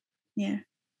 Yeah.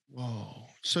 Whoa.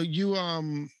 So you,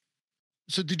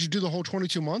 so did you do the whole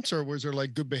 22 months, or was there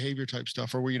like good behavior type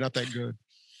stuff, or were you not that good?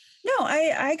 No,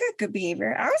 I got good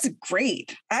behavior. I was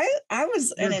great. I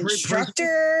was an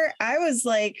instructor. I was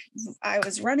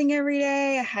running every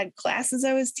day. I had classes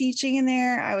I was teaching in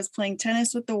there. I was playing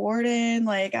tennis with the warden.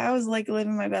 Like I was like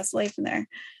living my best life in there.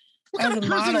 What kind of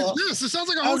prison is this? It sounds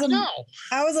like a hotel.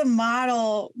 I was a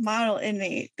model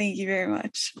inmate. Thank you very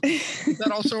much. Is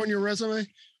that also on your resume?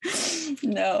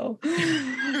 No,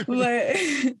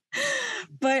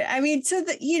 but I mean,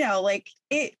 you know, like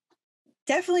it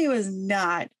definitely was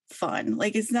not fun.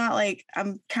 Like it's not like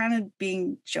I'm kind of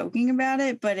being joking about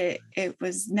it, but it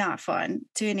was not fun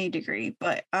to any degree.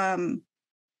 But I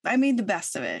made the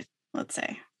best of it, let's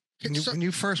say. When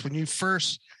you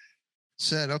first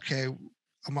said, okay,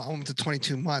 I'm on to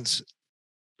 22 months,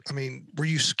 I mean, were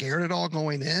you scared at all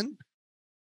going in?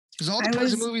 Because all the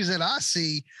prison movies that I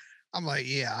see, I'm like,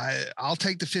 yeah, I'll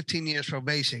take the 15 years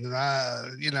probation.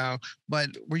 You know, but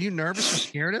were you nervous or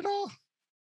scared at all?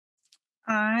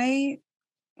 I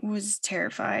was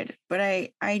terrified, but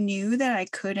I knew that I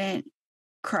couldn't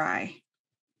cry,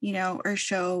 you know, or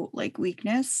show like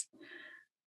weakness.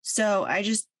 So I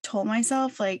just told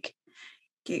myself, like,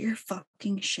 get your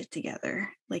fucking shit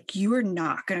together. Like, you are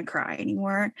not going to cry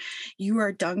anymore. You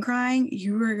are done crying.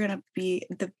 You are going to be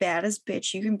the baddest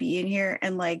bitch you can be in here.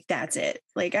 And like, that's it.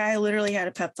 Like, I literally had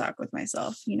a pep talk with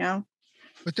myself, you know?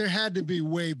 But there had to be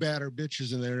way badder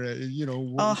bitches in there, you know.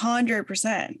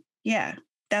 100%. Yeah.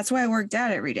 That's why I worked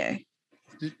out every day.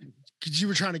 Because you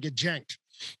were trying to get janked.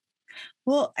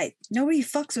 Well, nobody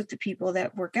fucks with the people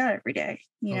that work out every day,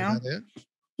 you know? Is that it?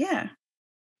 Yeah.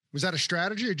 Was that a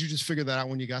strategy, or did you just figure that out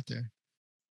when you got there?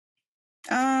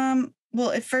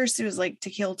 Well, at first it was like to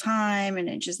kill time, and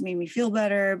it just made me feel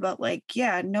better. But like,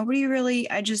 yeah, nobody really,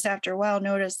 I just after a while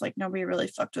noticed like nobody really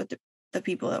fucked with the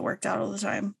people that worked out all the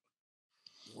time.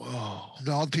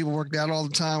 Whoa. All the people worked out all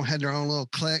the time, had their own little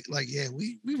clique. Like, yeah,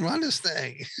 we run this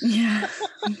thing. Yeah.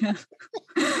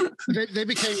 They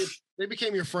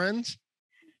became your friends?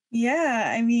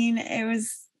 Yeah. I mean,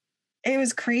 it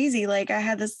was crazy. Like I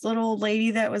had this little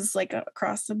lady that was like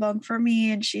across the bunk from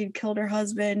me, and she had killed her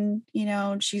husband, you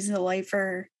know, and she's a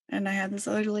lifer. And I had this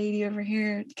other lady over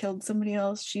here killed somebody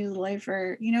else. She's a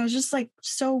lifer. You know, it's just like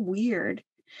so weird.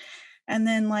 And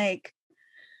then like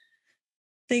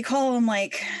they call them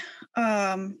like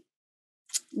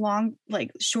long,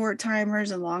 like short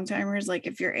timers and long timers. Like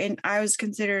if you're in, I was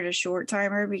considered a short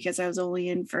timer because I was only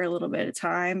in for a little bit of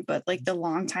time, but like the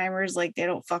long timers, like they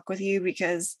don't fuck with you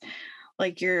because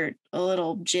like you're a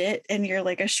little jit and you're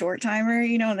like a short timer,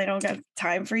 you know, and they don't got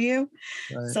time for you.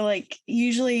 Right. So like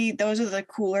usually those are the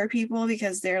cooler people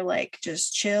because they're like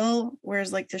just chill,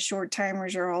 whereas like the short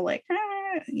timers are all like,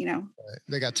 you know,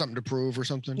 they got something to prove or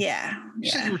something. Yeah.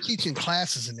 You said you were teaching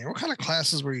classes in there. What kind of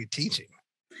classes were you teaching?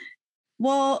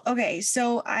 Well, okay,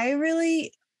 so I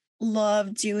really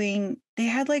love doing, they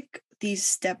had like these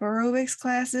step aerobics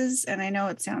classes, and I know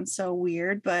it sounds so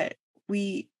weird, but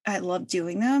I love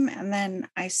doing them. And then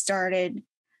I started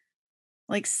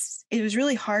like, it was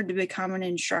really hard to become an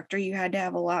instructor. You had to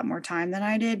have a lot more time than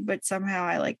I did, but somehow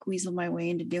I like weaseled my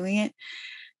way into doing it.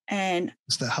 And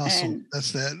it's the hustle.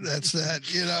 That's that,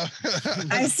 you know.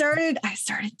 I started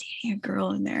dating a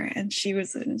girl in there, and she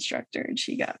was an instructor, and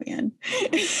she got me in.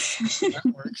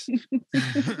 That works.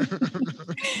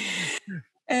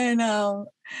 And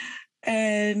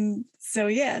so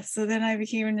yeah, so then I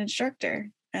became an instructor,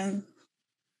 and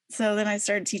so then I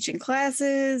started teaching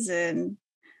classes, and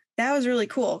that was really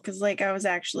cool because like I was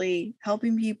actually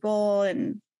helping people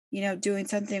and, you know, doing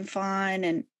something fun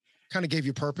and kind of gave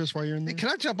you purpose while you're in there. Hey, can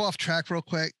I jump off track real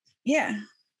quick? Yeah.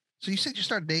 So you said you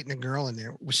started dating a girl in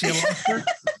there. Was she a lifer?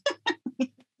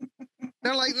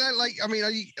 No, like that. Like, I mean,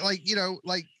 are you like, you know,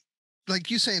 like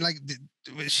you saying, like,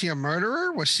 was she a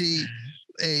murderer? Was she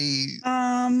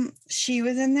she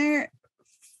was in there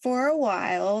for a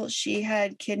while. She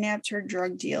had kidnapped her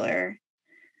drug dealer,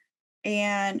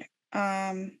 and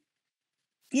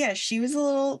yeah, she was a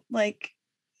little like,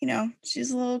 you know,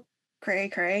 she's a little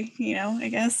cray, you know, I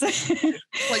guess.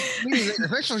 Like,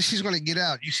 eventually she's going to get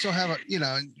out. You still have a, you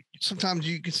know, sometimes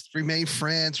you can remain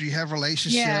friends or you have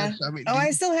relationships. Yeah. I mean, I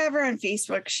still have her on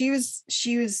Facebook. She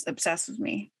was obsessed with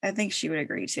me. I think she would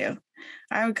agree too.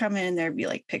 I would come in and there'd be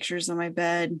like pictures on my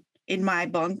bed in my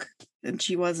bunk. And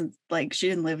she wasn't like, she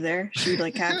didn't live there. She would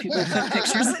like have people put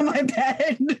pictures on my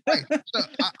bed. Right. So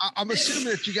I'm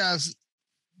assuming that you guys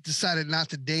decided not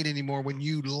to date anymore when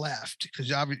you left, because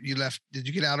you left. Did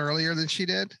you get out earlier than she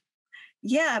did?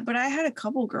 Yeah, but I had a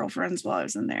couple girlfriends while I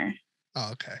was in there.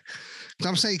 Oh, okay. So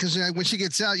I'm saying, because when she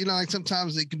gets out, you know, like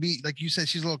sometimes it can be like you said,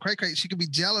 she's a little cray. She could be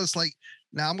jealous. Like,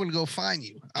 now I'm going to go find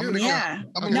you.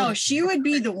 No, she would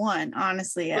be the one.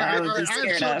 Honestly, I would be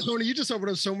scared of. Tony, you just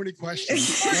opened up so many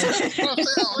questions. I'll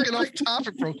get off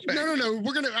topic real quick. No.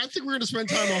 I think we're gonna spend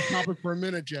time off topic for a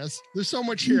minute, Jess. There's so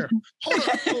much here. Hold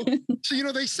on. So you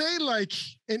know, they say like,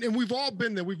 and we've all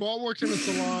been there. We've all worked in a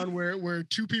salon where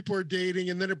two people are dating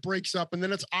and then it breaks up and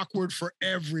then it's awkward for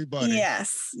everybody.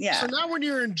 Yes. Yeah. So now when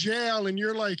you're in jail and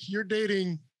you're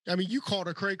dating. I mean, you called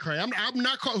her cray. I'm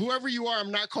not whoever you are.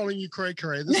 I'm not calling you cray.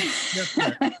 This is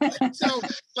different. So,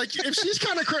 like, if she's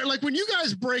kind of cray, like when you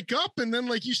guys break up and then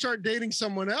like you start dating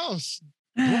someone else,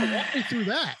 walk me through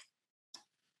that.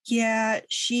 Yeah,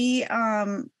 she,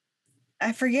 I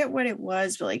forget what it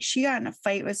was, but like she got in a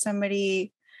fight with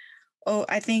somebody. Oh,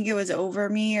 I think it was over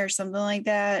me or something like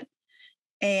that,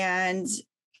 and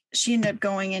she ended up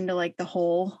going into like the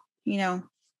hole, you know,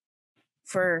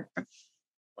 for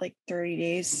like 30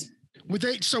 days. Would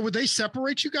they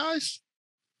separate you guys?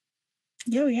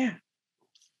 Oh yeah.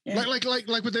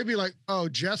 Like would they be like, oh,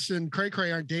 Jess and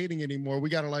Cray aren't dating anymore. We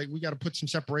gotta put some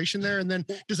separation there. And then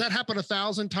does that happen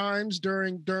 1,000 times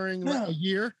during like a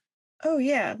year? Oh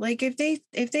yeah. Like if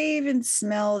they even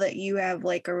smell that you have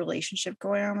like a relationship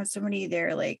going on with somebody,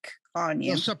 they're like on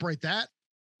you. They'll separate that?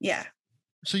 Yeah.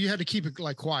 So you had to keep it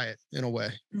like quiet in a way.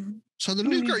 Mm-hmm. So the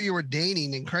new girl you were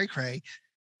dating in Cray,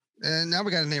 and now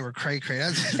we got to name her Cray.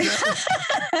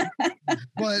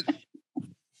 But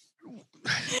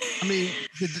I mean,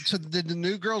 did the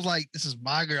new girl's like, this is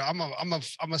my girl. I'm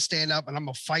gonna stand up and I'm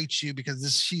gonna fight you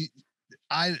because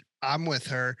I'm with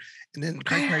her. And then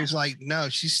Cray's like, no,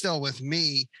 she's still with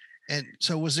me. And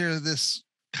so was there this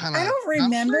kind of? I don't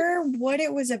remember what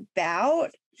it was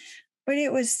about, but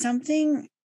it was something.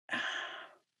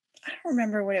 I don't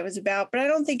remember what it was about, but I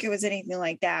don't think it was anything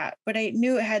like that. But I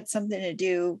knew it had something to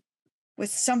do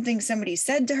with something somebody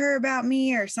said to her about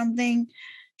me or something.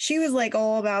 She was like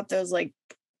all about those like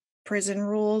prison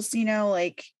rules, you know,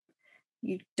 like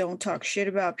you don't talk shit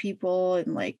about people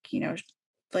and like, you know,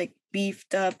 like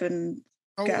beefed up and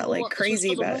got like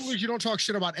crazy about it. You don't talk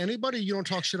shit about anybody. You don't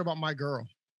talk shit about my girl.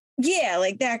 Yeah.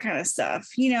 Like that kind of stuff,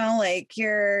 you know, like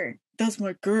that's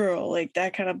my girl, like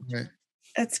that kind of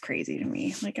that's crazy to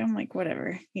me. Like, I'm like,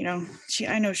 whatever,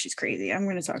 I know she's crazy. I'm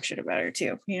going to talk shit about her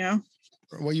too,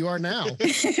 Well, you are now.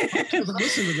 Listen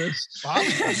to this.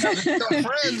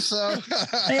 Friends, so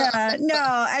Yeah, no,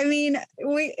 I mean,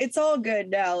 it's all good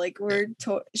now. Like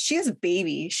she has a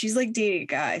baby. She's like dating a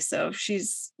guy, so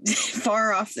she's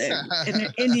far off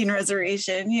the Indian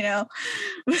reservation,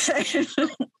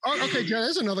 Oh, okay, Jen,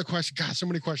 there's another question. God, so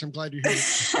many questions. I'm glad you're here.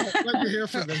 Glad you're here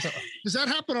for this. Does that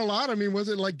happen a lot? I mean, was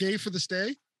it like gay for the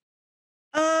stay?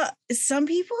 Some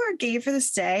people are gay for the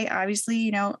stay.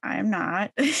 Obviously, I'm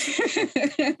not. I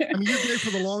mean, you're gay for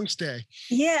the long stay.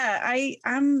 Yeah,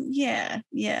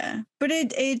 yeah. But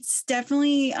it's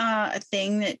definitely a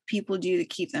thing that people do to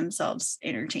keep themselves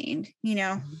entertained.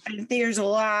 I think there's a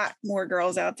lot more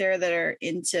girls out there that are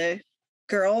into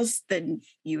girls than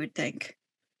you would think.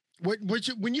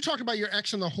 When you talked about your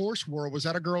ex in the horse world, was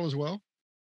that a girl as well?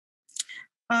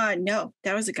 No,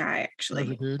 that was a guy actually.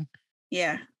 That was a dude?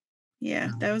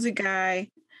 Yeah, that was a guy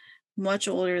much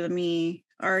older than me,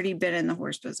 already been in the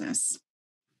horse business.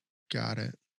 Got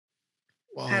it.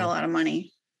 Wow. Had a lot of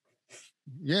money.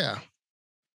 Yeah.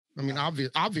 I mean,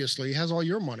 obviously, he has all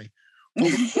your money.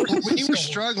 When you were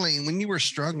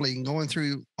struggling, going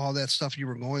through all that stuff you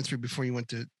were going through before you went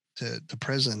to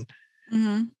prison,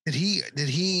 mm-hmm. did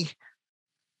he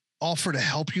offer to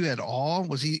help you at all?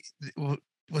 Was he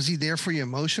there for you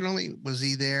emotionally? Was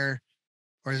he there,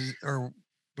 or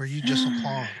were you just a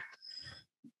pawn?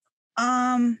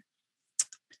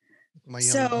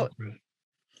 So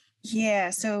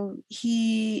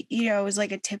he, was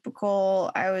like a typical,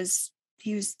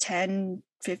 he was 10,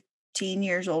 15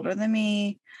 years older than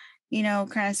me,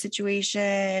 kind of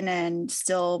situation, and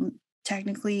still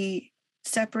technically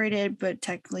separated, but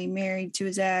technically married to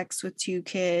his ex with 2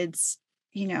 kids,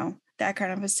 that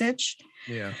kind of a sitch.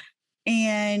 Yeah.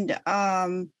 And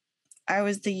I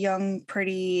was the young,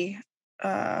 pretty,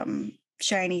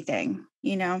 shiny thing,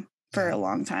 for a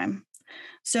long time.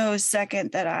 So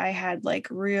second that I had like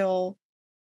real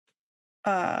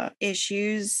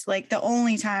issues, like the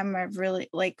only time I've really,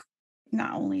 like,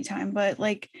 not only time, but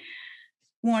like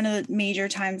one of the major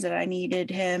times that I needed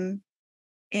him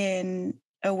in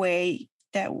a way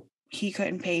that he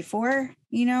couldn't pay for,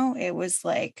 it was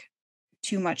like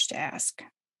too much to ask.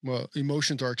 Well,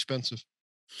 emotions are expensive.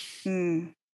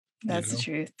 That's the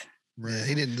truth. Yeah,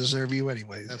 he didn't deserve you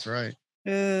anyway. That's right.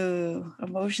 Ooh,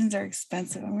 emotions are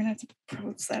expensive. I'm gonna have to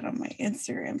post that on my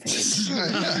Instagram page.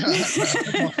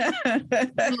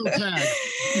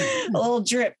 A little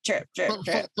drip.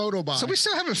 Photo bomb. So we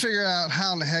still haven't figured out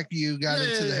how in the heck you got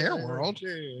into the hair world.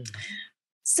 Yeah.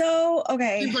 So,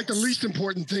 okay. Seems like the least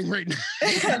important thing right now.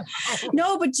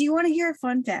 No, but do you want to hear a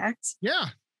fun fact? Yeah.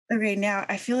 Okay, now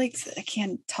I feel like I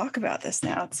can't talk about this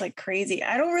now. It's like crazy.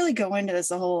 I don't really go into this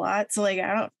a whole lot. So like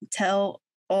I don't tell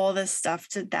all this stuff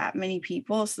to that many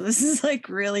people. So this is like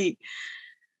really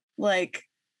like,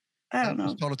 I don't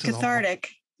know, cathartic,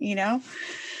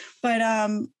 But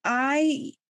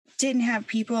I didn't have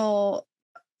people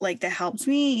like that helped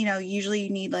me. Usually you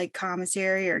need like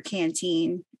commissary or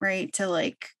canteen, right, to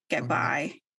like get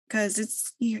by,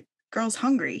 because girl's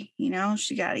hungry,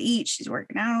 she got to eat. She's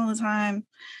working out all the time.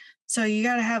 So you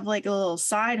got to have like a little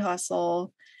side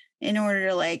hustle in order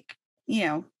to like,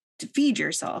 to feed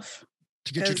yourself.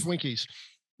 To get your Twinkies.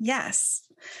 Yes.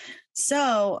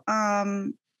 So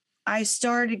I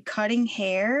started cutting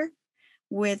hair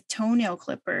with toenail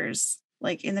clippers,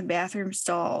 like in the bathroom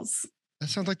stalls. That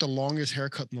sounds like the longest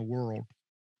haircut in the world.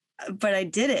 But I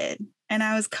did it. And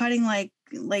I was cutting like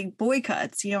boy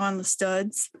cuts, on the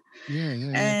studs.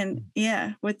 Yeah. And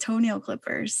with toenail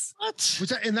clippers. What was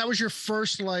that? And that was your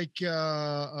first like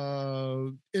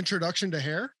introduction to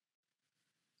hair?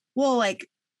 Well, like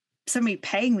somebody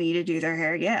paying me to do their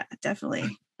hair. Yeah,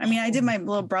 definitely. I mean, I did my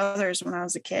little brothers when I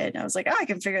was a kid. I was like, I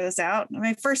can figure this out.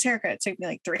 My first haircut took me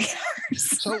like 3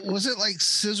 hours. So was it like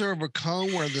scissor over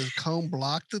comb where the comb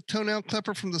blocked the toenail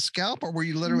clipper from the scalp, or were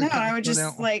you literally? No, I would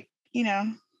just like,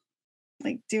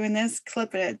 like doing this,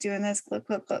 clipping it, doing this, clip.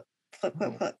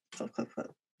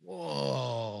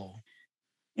 Whoa.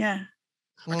 Yeah.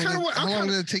 How long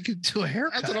did it take you to a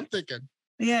haircut? That's what I'm thinking.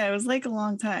 Yeah, it was like a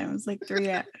long time. It was like 3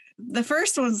 hours. The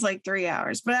first one's like 3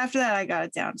 hours, but after that I got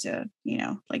it down to,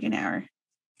 like an hour.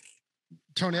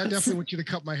 Tony, I definitely want you to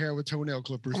cut my hair with toenail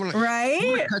clippers. Right?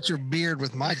 I'm gonna cut your beard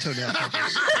with my toenail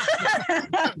clippers.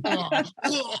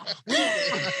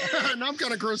 Now I'm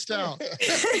kind of grossed out.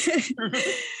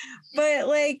 But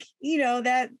like,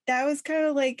 that was kind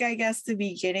of like, I guess, the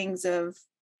beginnings of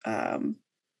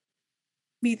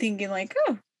me thinking like,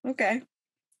 oh, okay.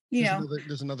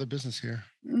 There's another business here.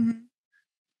 Mm-hmm.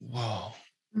 Whoa.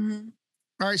 Mm-hmm.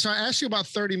 All right. So I asked you about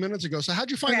 30 minutes ago. So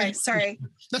how'd you find Okay, sorry.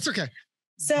 That's okay.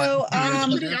 So I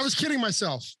was kidding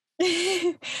myself.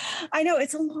 I know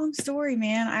it's a long story,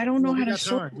 man. I don't know how to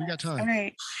shorten. We got time. All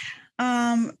right.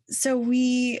 So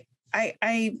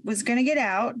I was gonna get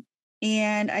out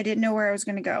and I didn't know where I was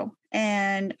gonna go.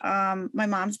 And my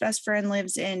mom's best friend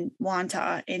lives in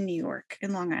Wantagh in New York,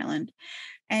 in Long Island.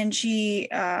 And she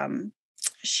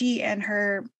and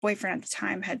her boyfriend at the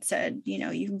time had said,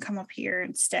 you can come up here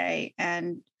and stay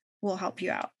and we'll help you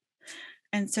out.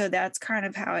 And so that's kind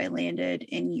of how I landed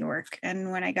in New York.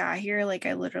 And when I got here, like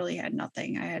I literally had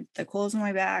nothing. I had the clothes on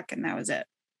my back and that was it.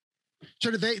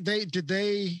 So did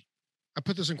they, I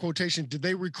put this in quotation, did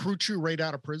they recruit you right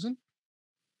out of prison?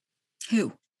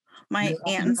 Who? My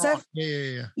aunt and stuff?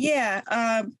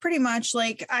 Yeah. Pretty much.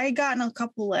 Like I gotten a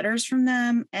couple letters from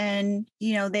them and,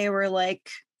 they were like,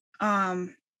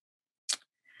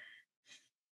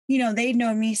 they'd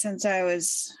known me since I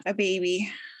was a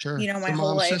baby, sure. My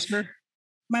whole life. Sister?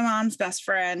 My mom's best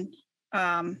friend.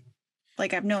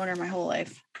 Like I've known her my whole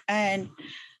life. And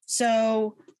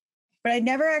so, but I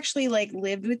never actually like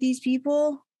lived with these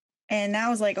people. And that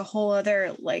was like a whole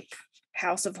other like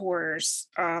house of horrors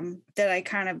that I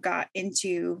kind of got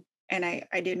into. And I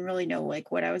didn't really know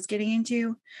like what I was getting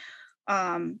into.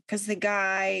 Because the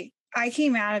guy, I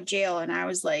came out of jail and I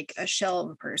was like a shell of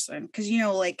a person. Because,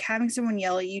 like having someone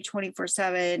yell at you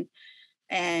 24/7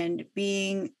 and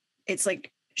it's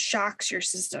like shocks your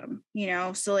system,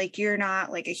 so like you're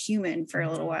not like a human for a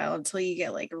little while until you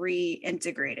get like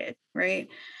reintegrated, right?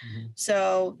 Mm-hmm.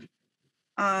 So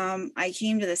I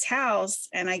came to this house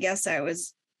and I guess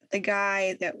the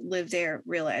guy that lived there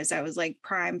realized I was like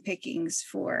prime pickings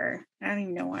for, I don't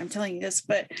even know why I'm telling you this,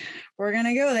 but we're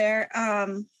gonna go there,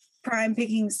 prime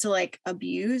pickings to like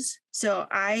abuse. So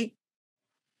I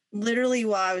literally,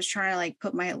 while I was trying to like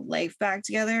put my life back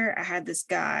together, I had this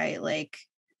guy like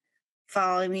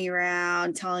following me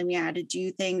around, telling me how to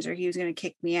do things or he was going to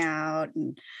kick me out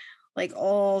and like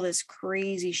all this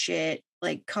crazy shit,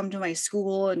 like come to my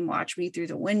school and watch me through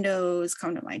the windows,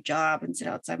 come to my job and sit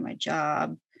outside my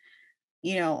job,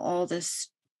 all this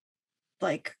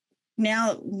like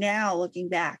now looking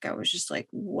back, I was just like,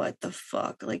 what the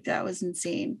fuck? Like that was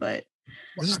insane. But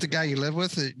this is the guy you live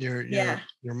with,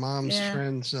 your mom's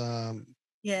friend's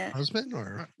husband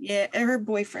or her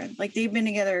boyfriend. Like they've been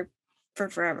together for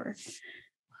forever.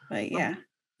 But yeah.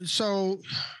 So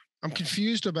I'm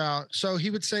confused about, so he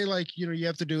would say like, you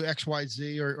have to do X, Y,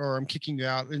 Z or I'm kicking you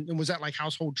out. And was that like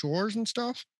household chores and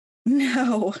stuff?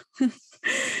 No.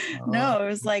 No, it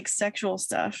was like sexual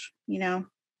stuff,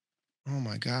 Oh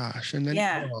my gosh. And then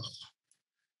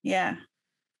yeah.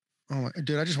 Oh,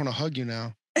 dude, I just want to hug you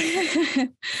now.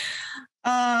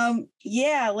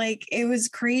 Like it was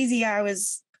crazy.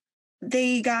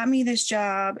 They got me this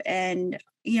job and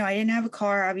I didn't have a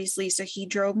car obviously, so he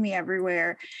drove me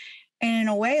everywhere. And in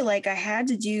a way, like I had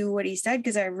to do what he said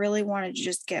because I really wanted to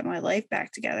just get my life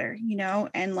back together,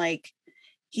 and like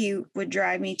he would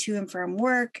drive me to and from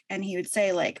work and he would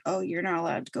say like, oh, you're not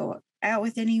allowed to go out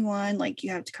with anyone, like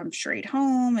you have to come straight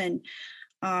home and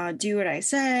do what I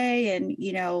say, and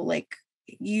like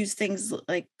use things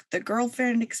like the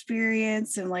girlfriend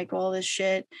experience and like all this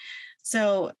shit.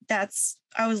 So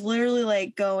I was literally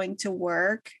like going to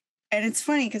work. And it's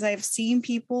funny because I've seen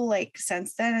people like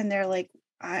since then and they're like,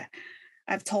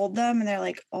 I've told them and they're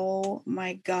like, oh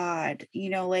my God,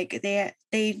 like they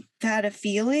had a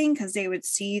feeling because they would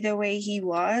see the way he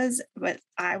was, but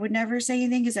I would never say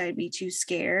anything because I'd be too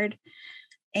scared.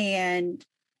 And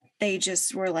they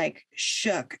just were like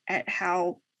shook at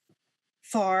how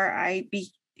far I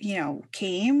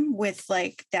came with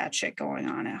like that shit going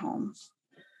on at home.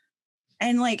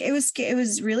 And like it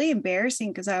was really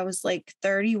embarrassing because I was like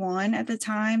 31 at the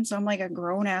time. So I'm like a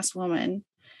grown ass woman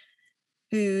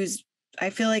I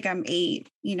feel like I'm 8,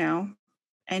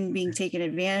 and being taken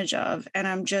advantage of. And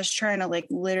I'm just trying to like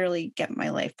literally get my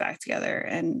life back together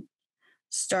and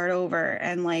start over.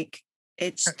 And like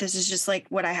this is just like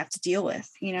what I have to deal with,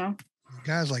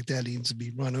 Guys like that needs to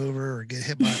be run over or get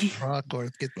hit by a truck or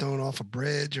get thrown off a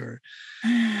bridge or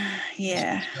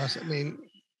yeah. I mean,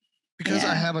 because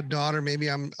I have a daughter, maybe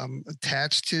I'm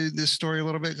attached to this story a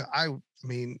little bit. I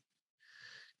mean,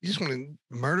 you just want to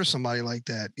murder somebody like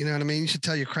that. You know what I mean? You should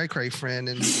tell your cray-cray friend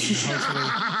and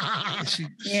hopefully she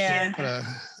put a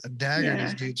dagger in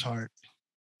this dude's heart.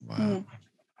 Wow.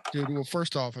 Dude, well,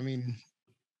 first off, I mean,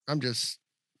 I'm just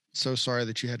so sorry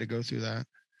that you had to go through that.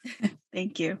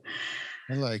 Thank you.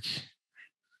 And like,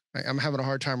 I'm having a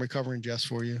hard time recovering just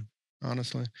for you,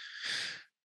 honestly.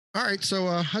 All right. So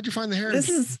how'd you find the hair? This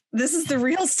is the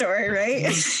real story, right?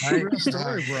 It's the real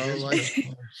story, bro.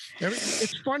 Like,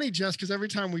 it's funny, Jess, because every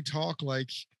time we talk, like,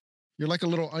 you're like a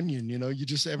little onion, you know. You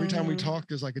just every time we talk,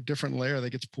 there's like a different layer that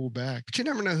gets pulled back. But you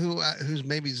never know who's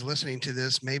maybe listening to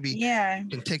this. Maybe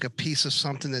can take a piece of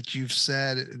something that you've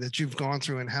said, that you've gone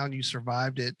through, and how you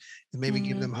survived it, and maybe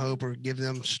give them hope or give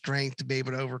them strength to be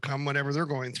able to overcome whatever they're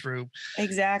going through.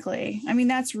 Exactly. I mean,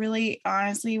 that's really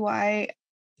honestly why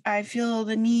I feel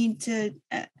the need to,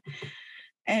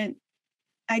 and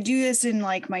I do this in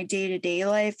like my day-to-day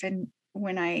life, and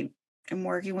when I am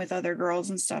working with other girls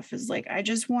and stuff, is like I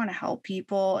just want to help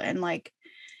people. And like,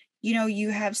 you know, you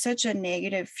have such a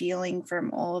negative feeling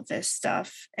from all of this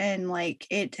stuff, and like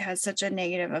it has such a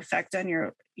negative effect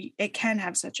on it can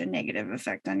have such a negative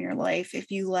effect on your life if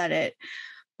you let it.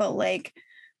 But like,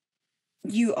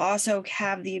 you also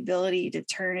have the ability to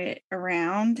turn it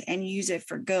around and use it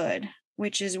for good,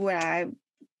 which is what I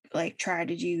like try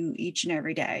to do each and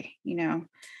every day, you know,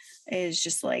 is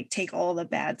just like take all the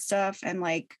bad stuff and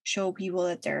like show people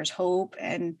that there's hope,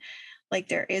 and like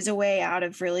there is a way out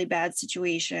of really bad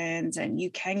situations, and you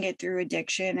can get through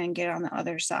addiction and get on the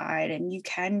other side, and you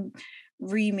can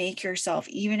remake yourself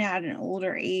even at an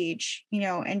older age, you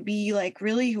know, and be like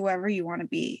really whoever you want to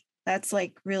be. That's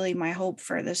like really my hope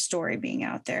for this story being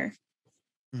out there.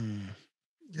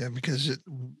 Yeah, because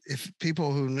if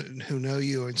people who know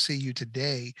you and see you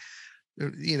today,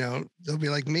 you know, they'll be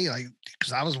like me, like,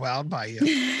 because I was wowed by you.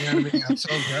 You know what I mean? I'm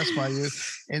so impressed by you,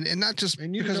 and not just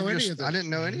because of I didn't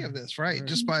know any of this, right?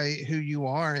 Just by who you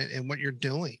are and what you're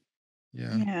doing.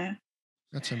 Yeah,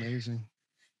 that's amazing.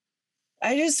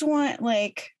 I just want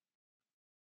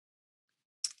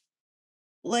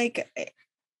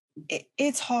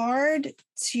it's hard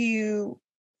to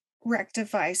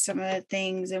rectify some of the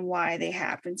things and why they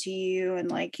happen to you, and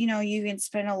like, you know, you can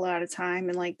spend a lot of time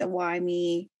in like the why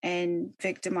me and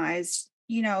victimize,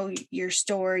 you know, your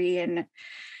story, and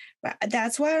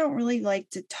that's why I don't really like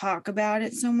to talk about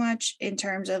it so much in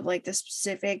terms of like the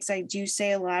specifics. I do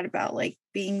say a lot about like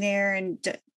being there and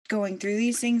going through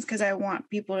these things because I want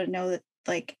people to know that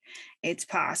like it's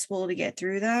possible to get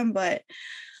through them, but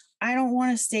I don't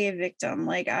want to stay a victim.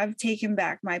 Like I've taken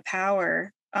back my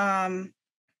power.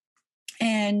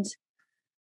 And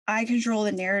I control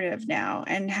the narrative now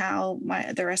and how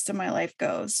the rest of my life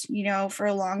goes. You know, for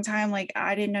a long time, like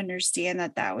I didn't understand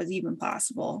that was even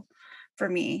possible for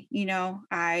me. You know,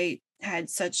 I had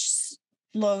such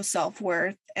low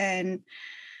self-worth and,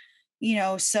 you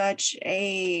know, such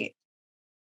a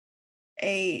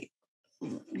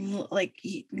like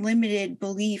limited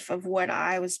belief of what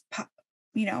I was,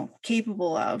 you know,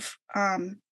 capable of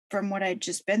from what I'd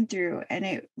just been through. And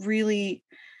it really,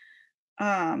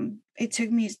 it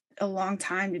took me a long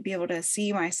time to be able to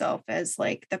see myself as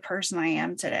like the person I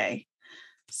am today.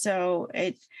 So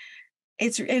and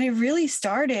it really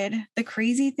started, the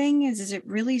crazy thing is it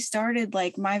really started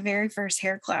like my very first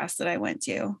hair class that I went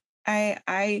to.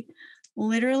 I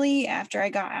literally, after I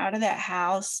got out of that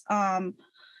house,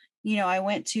 you know, I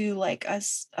went to like a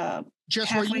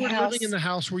Jess, while you were living in the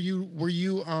house, were you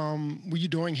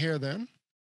doing hair then?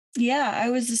 Yeah,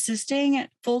 I was assisting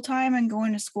full time and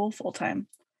going to school full time.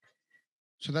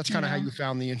 So that's kind of how you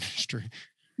found the industry.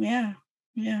 Yeah.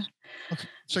 Okay.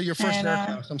 So your first hair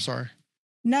class, I'm sorry.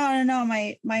 No.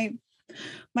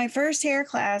 My first hair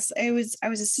class, I was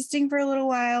assisting for a little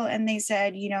while, and they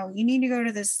said, you know, you need to go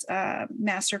to this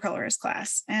master colorist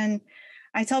class. And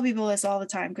I tell people this all the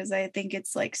time because I think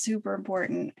it's like super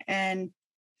important. And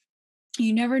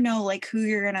you never know like who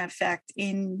you're going to affect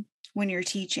when you're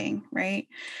teaching, right?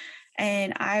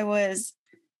 And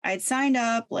I'd signed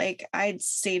up, like I'd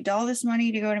saved all this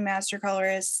money to go to master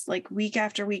colorists, like week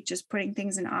after week, just putting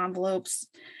things in envelopes.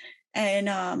 And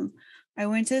I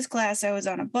went to this class. I was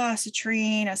on a bus, a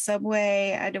train, a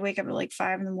subway. I had to wake up at like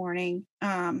 5 a.m.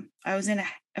 I was in a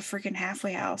freaking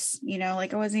halfway house, you know,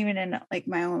 like I wasn't even in like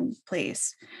my own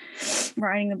place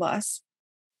riding the bus.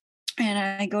 And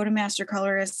I go to master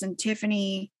colorists, and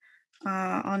Tiffany,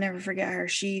 I'll never forget her.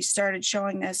 She started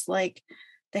showing us like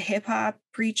the hip hop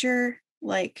preacher,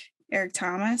 like Eric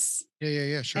Thomas.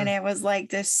 Yeah, sure. And it was like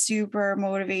this super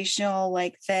motivational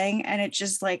like thing. And it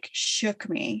just like shook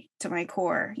me to my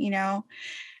core, you know?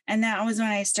 And that was when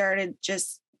I started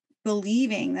just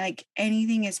believing like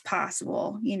anything is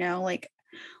possible, you know, like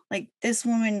this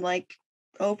woman like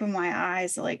opened my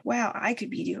eyes to like, wow, I could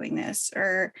be doing this,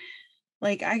 or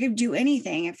like I could do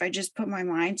anything if I just put my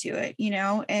mind to it, you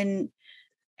know? And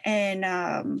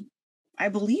I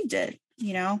believed it,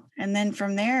 you know? And then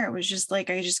from there, it was just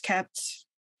like, it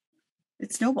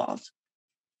snowballed.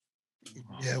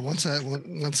 Yeah, once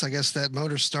I guess that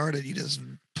motor started, you just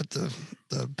put the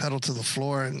pedal to the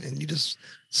floor and you just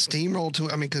steamroll to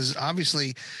it. I mean, because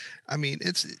obviously, I mean,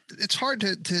 it's hard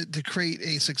to create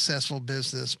a successful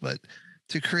business, but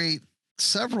to create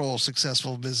several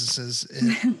successful businesses,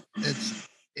 it's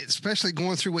especially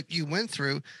going through what you went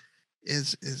through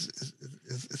is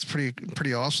it's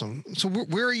pretty awesome. So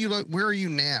where are you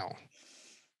now?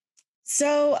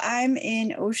 So I'm in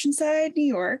Oceanside, New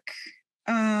York.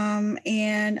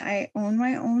 And I own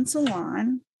my own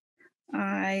salon.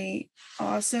 I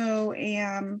also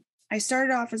I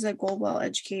started off as a Goldwell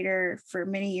educator for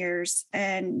many years,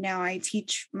 and now I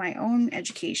teach my own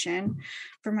education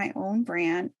for my own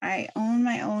brand. I own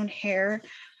my own hair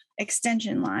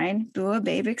extension line, Bua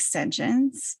Babe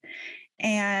Extensions.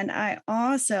 And I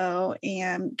also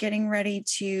am getting ready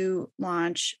to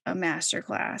launch a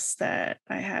masterclass that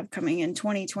I have coming in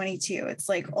 2022. It's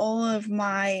like all of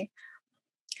my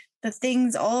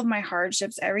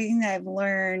hardships, everything that I've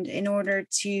learned in order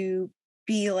to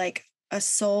be like a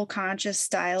soul conscious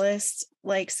stylist,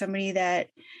 like somebody that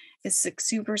is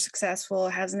super successful,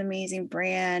 has an amazing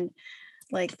brand,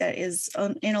 like that is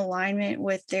in alignment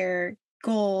with their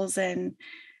goals and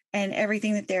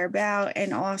everything that they're about,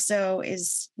 and also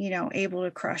is, able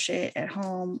to crush it at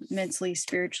home, mentally,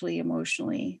 spiritually,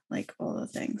 emotionally, like all the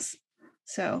things.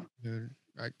 So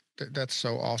that's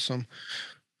so awesome.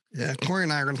 Yeah, Corey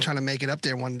and I are going to try to make it up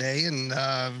there one day and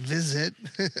visit.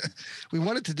 We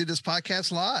wanted to do this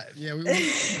podcast live. Yeah, we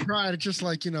tried. It's just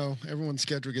like, everyone's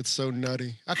schedule gets so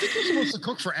nutty. I think we're supposed to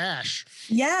cook for Ash.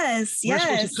 Yes. We're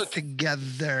supposed to cook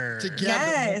together.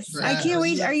 Yes. I can't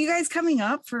wait. Are you guys coming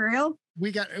up for real?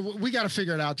 We got to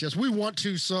figure it out, Jess. We want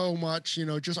to so much,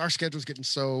 just our schedule's getting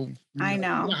so. I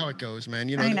know. You know how it goes,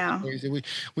 man. I know. Crazy.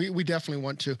 We definitely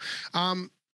want to.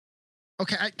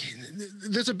 Okay,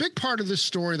 there's a big part of this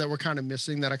story that we're kind of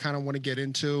missing that I kind of want to get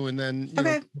into, and then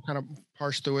kind of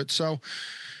parse through it. So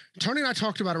Tony and I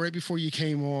talked about it right before you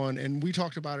came on, and we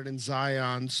talked about it in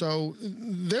Zion. So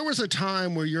there was a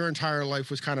time where your entire life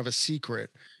was kind of a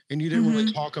secret, and you didn't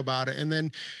really talk about it.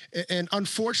 And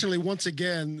unfortunately, once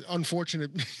again,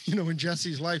 in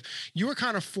Jesse's life, you were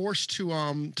kind of forced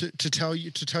to tell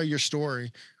your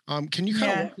story. Can you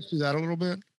kind of walk us through that a little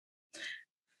bit?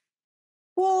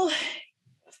 Well,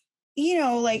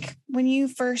 like when you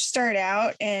first start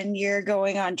out and you're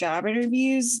going on job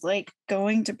interviews, like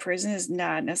going to prison is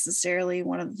not necessarily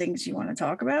one of the things you want to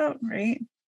talk about, right?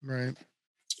 Right.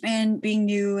 And being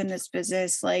new in this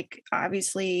business, like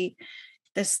obviously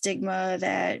the stigma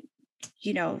that,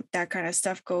 that kind of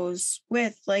stuff goes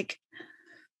with, like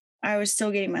I was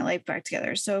still getting my life back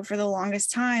together. So for the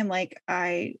longest time, like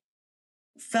I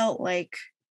felt like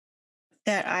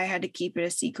that I had to keep it a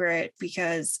secret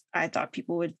because I thought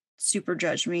people would super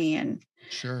judge me and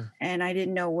I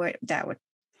didn't know what that would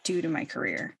do to my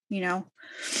career,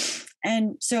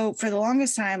 And so for the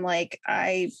longest time, like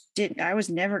I was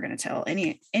never going to tell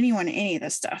anyone any of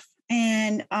this stuff.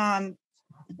 And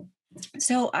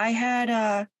so I had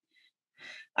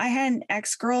an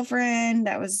ex-girlfriend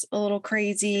that was a little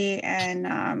crazy,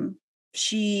 and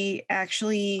she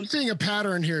actually. I'm seeing a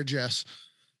pattern here, Jess.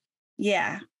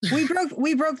 Yeah,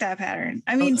 we broke that pattern.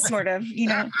 I mean, sort of,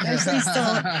 Ashley's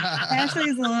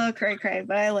a little cray,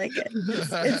 but I like it.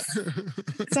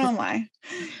 So am I.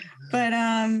 But,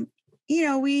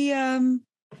 we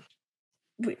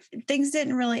things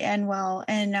didn't really end well.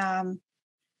 And,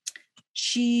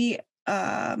 she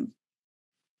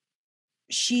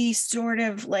sort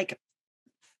of like,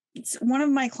 one of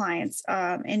my clients,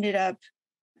 ended up,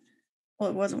 well,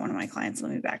 it wasn't one of my clients.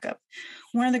 Let me back up.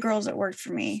 One of the girls that worked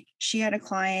for me, she had a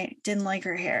client, didn't like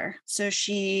her hair. So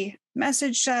she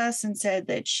messaged us and said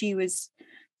that she was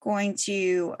going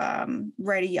to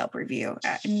write a Yelp review.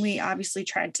 And we obviously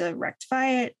tried to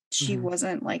rectify it. She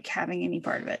wasn't like having any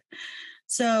part of it.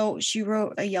 So she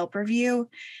wrote a Yelp review.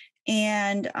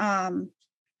 And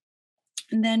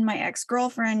then my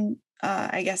ex-girlfriend,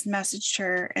 I guess, messaged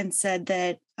her and said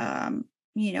that,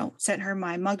 sent her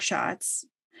my mugshots.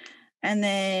 And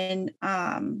then,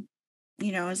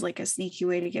 it was like a sneaky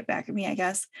way to get back at me, I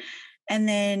guess. And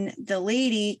then the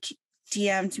lady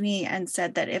DM'd me and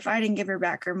said that if I didn't give her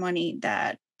back her money,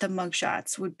 that the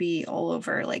mugshots would be all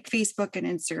over like Facebook and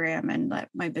Instagram, and that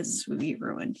my business would be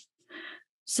ruined.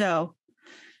 So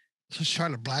she's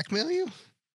trying to blackmail you?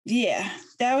 Yeah,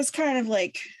 that was kind of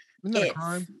like. Isn't that a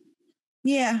crime?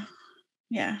 Yeah.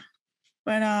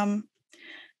 But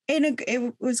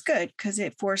it was good because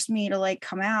it forced me to like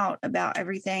come out about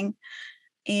everything.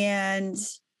 And,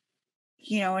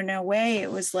 in a way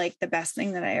it was like the best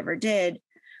thing that I ever did.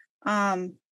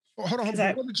 Well, Hold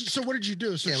on. What did you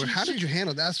do? So yeah, how did you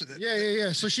handle that?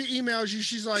 Yeah. So she emails you.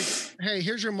 She's like, "Hey,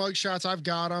 here's your mug shots. I've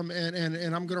got them,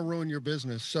 and I'm gonna ruin your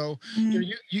business." So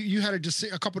you had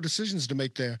a couple decisions to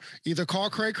make there. Either call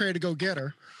Cray Cray to go get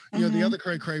her, the other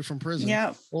Cray Cray from prison.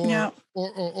 Yeah. Or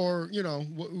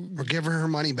give her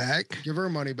money back. Give her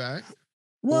money back.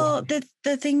 Well,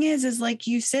 the thing is like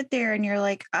you sit there and you're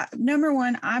like, number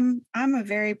one, I'm a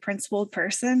very principled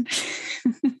person.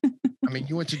 I mean,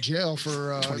 you went to jail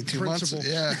for 22 months.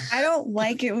 Yeah. I don't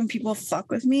like it when people fuck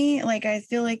with me. Like, I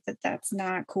feel like that's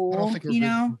not cool,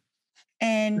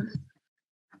 and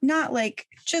not like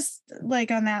just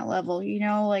like on that level,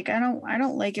 like I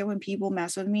don't like it when people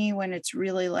mess with me when it's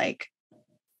really like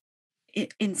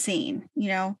insane,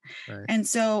 Right. And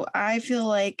so I feel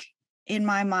like in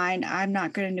my mind, I'm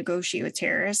not going to negotiate with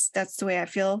terrorists. That's the way I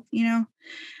feel,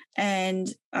 and,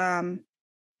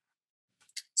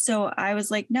 so I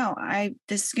was like, no,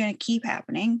 this is going to keep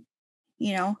happening.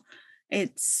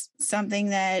 It's something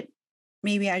that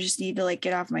maybe I just need to like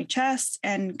get off my chest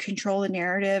and control the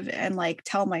narrative and like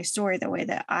tell my story the way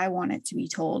that I want it to be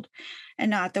told and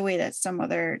not the way that some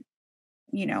other,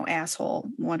 asshole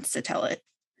wants to tell it.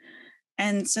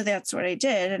 And so that's what I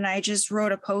did. And I just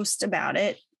wrote a post about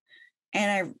it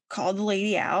and I called the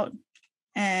lady out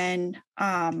and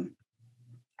I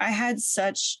had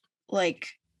such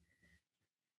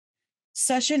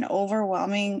an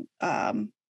overwhelming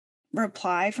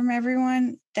reply from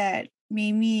everyone that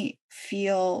made me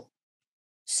feel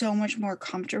so much more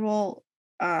comfortable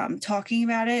talking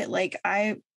about it. Like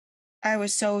I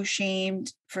was so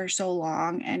ashamed for so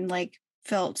long and like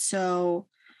felt so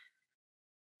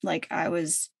like I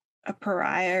was a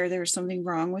pariah or there was something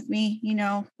wrong with me,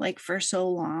 like for so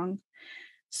long.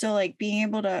 So like being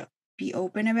able to be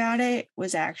open about it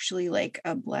was actually like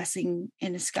a blessing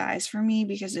in disguise for me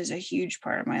because there's a huge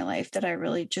part of my life that I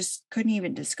really just couldn't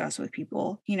even discuss with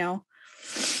people,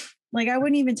 like I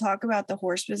wouldn't even talk about the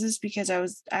horse business because I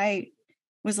was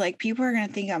like, people are going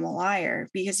to think I'm a liar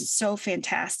because it's so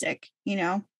fantastic,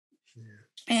 Yeah.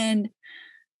 And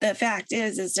the fact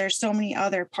is there's so many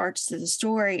other parts to the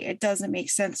story. It doesn't make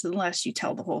sense unless you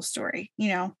tell the whole story,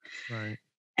 Right.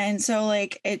 And so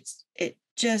like,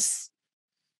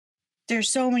 there's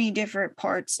so many different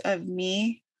parts of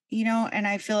me, and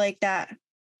I feel like that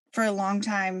for a long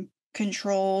time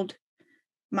controlled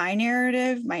my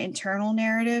narrative, my internal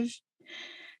narrative.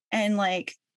 And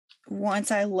like,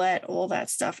 once I let all that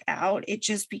stuff out, it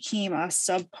just became a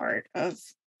sub part of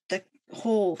the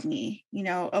whole of me,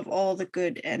 of all the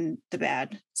good and the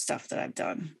bad stuff that I've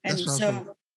done. And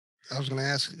so I was going to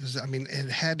ask, it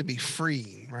had to be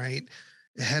freeing, right?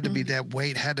 It had to be that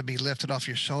weight had to be lifted off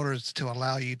your shoulders to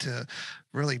allow you to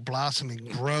really blossom and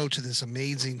grow to this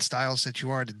amazing stylist that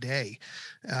you are today.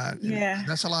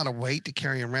 That's a lot of weight to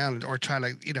carry around or try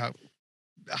to,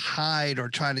 hide or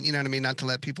try to, not to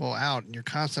let people out. And you're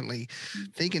constantly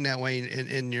thinking that way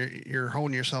and you're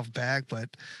holding yourself back, but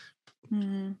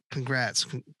congrats,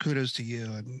 kudos to you.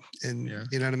 And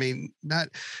you know what I mean? Not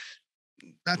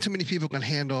too many people can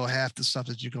handle half the stuff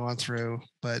that you've gone through,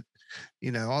 but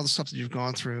all the stuff that you've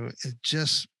gone through, it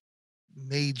just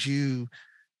made you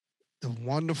the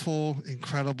wonderful,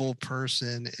 incredible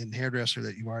person and hairdresser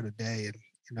that you are today. And,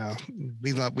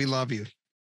 we love you.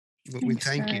 We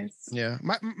thank you. Yeah.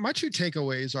 My two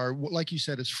takeaways are, like you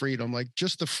said, is freedom, like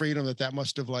just the freedom that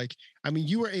must have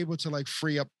you were able to like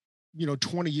free up,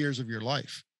 20 years of your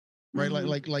life. Right.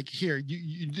 Like here,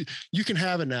 you can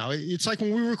have it now. It's like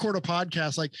when we record a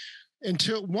podcast, like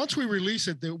once we release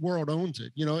it, the world owns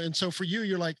it, and so for you,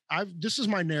 you're like, this is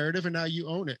my narrative and now you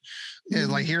own it. Yeah,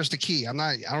 like here's the key. I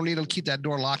don't need to keep that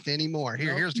door locked anymore.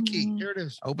 Here's the key. Here it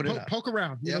is. Open it up. Poke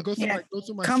around. Go through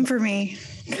my come for me.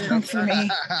 Come for me.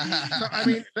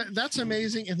 So, that's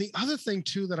amazing. And the other thing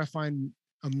too that I find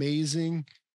amazing,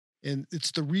 and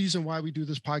it's the reason why we do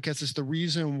this podcast, it's the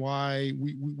reason why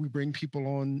we bring people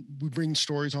on, we bring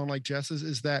stories on like Jess's,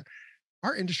 is that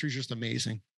our industry is just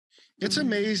amazing. It's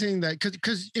amazing that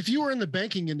because if you were in the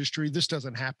banking industry, this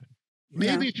doesn't happen.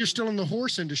 Maybe if you're still in the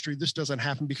horse industry, this doesn't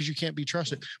happen because you can't be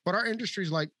trusted. But our industry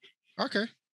is like, okay,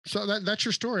 so that's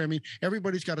your story.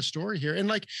 Everybody's got a story here. And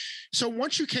like, so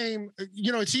once you came,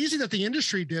 it's easy that the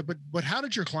industry did, but how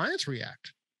did your clients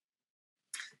react?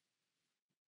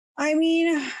 I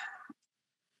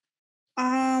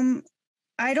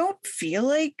don't feel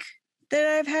like that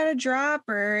I've had a drop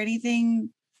or anything,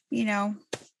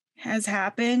 has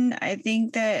happened. I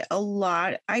think that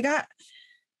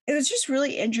it was just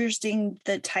really interesting,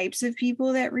 the types of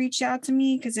people that reached out to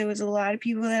me, because it was a lot of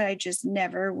people that I just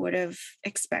never would have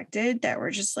expected that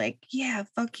were just like, yeah,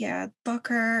 fuck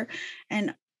her.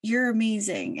 And you're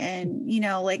amazing. And,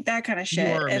 like that kind of shit.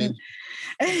 And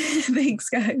thanks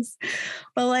guys.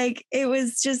 But like, it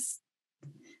was just,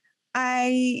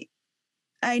 I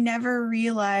never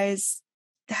realized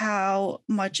how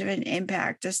much of an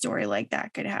impact a story like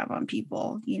that could have on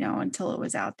people, until it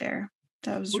was out there.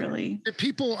 That was really. Did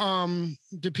people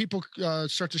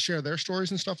start to share their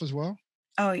stories and stuff as well?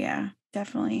 Oh yeah,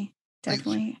 definitely.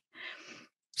 Something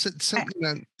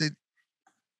that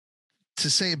to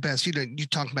say it best, you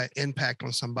talk about impact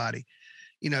on somebody.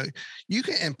 You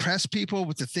can impress people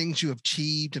with the things you have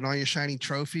achieved and all your shiny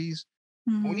trophies.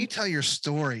 Mm-hmm. When you tell your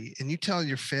story and you tell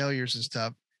your failures and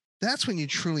stuff, that's when you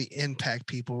truly impact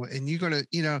people. And you're going to,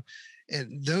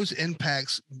 and those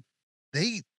impacts,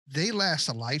 they last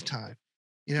a lifetime.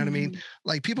 You know what I mean?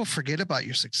 Like people forget about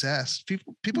your success.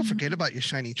 People forget about your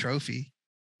shiny trophy,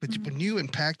 but when you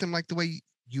impact them like the way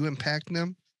you impact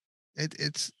them,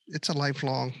 it's a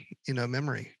lifelong,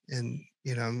 memory. And,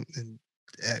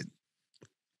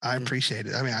 I appreciate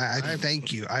it. I mean, I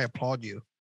thank you. I applaud you.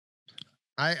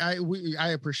 I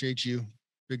appreciate you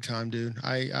big time, dude.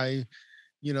 I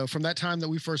from that time that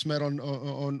we first met on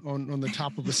the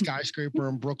top of a skyscraper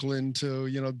in Brooklyn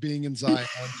to, being in Zion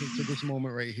to this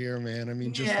moment right here, man. I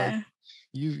mean, just like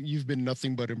you've been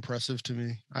nothing but impressive to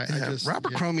me.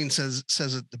 Robert Croming says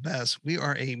it the best.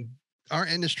 Our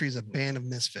industry is a band of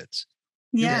misfits.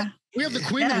 Yeah. We have the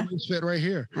queen of the misfit right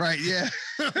here. Right. Yeah.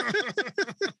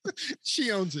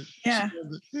 She owns it. Yeah,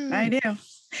 I do.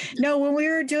 No, when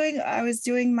I was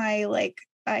doing my like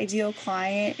ideal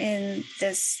client in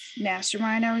this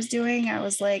mastermind I was doing, I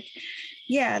was like,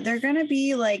 yeah, they're going to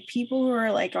be like people who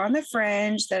are like on the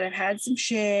fringe that have had some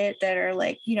shit that are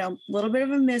like, a little bit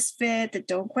of a misfit that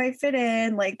don't quite fit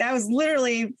in. Like that was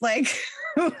literally like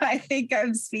who I think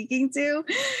I'm speaking to.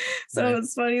 So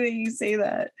It's funny that you say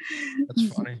that.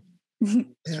 That's funny.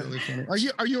 That's really funny.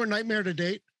 Are you a nightmare to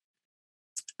date?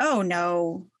 Oh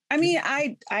no. I mean,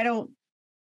 I don't,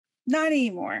 not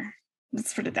anymore.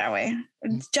 Let's put it that way.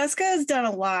 Jessica has done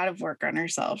a lot of work on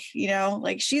herself,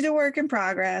 like she's a work in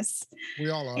progress. We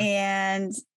all are.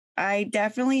 And I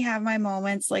definitely have my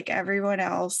moments like everyone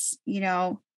else,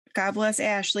 God bless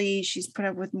Ashley. She's put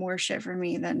up with more shit for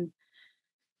me than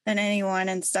anyone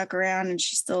and stuck around, and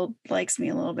she still likes me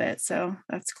a little bit. So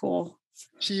that's cool.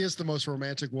 She is the most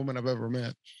romantic woman I've ever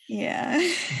met. Yeah.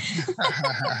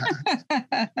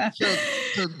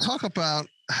 So talk about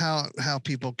how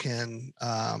people can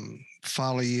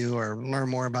follow you or learn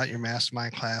more about your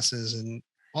mastermind classes and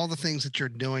all the things that you're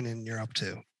doing and you're up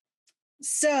to.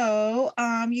 So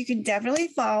you can definitely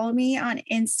follow me on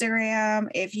Instagram.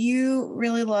 If you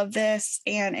really love this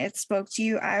and it spoke to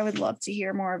you, I would love to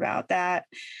hear more about that,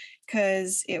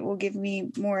 because it will give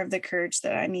me more of the courage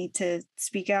that I need to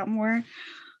speak out more.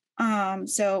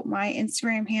 So my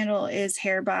Instagram handle is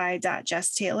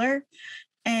hairby.jesstaylor.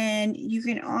 And you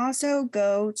can also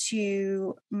go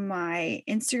to my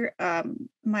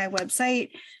my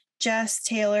website,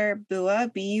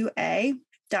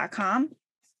 jesstaylorbua.com.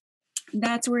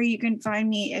 That's where you can find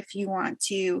me if you want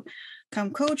to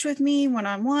come coach with me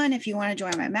one-on-one, if you want to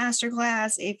join my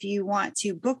masterclass, if you want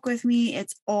to book with me,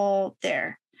 it's all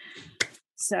there.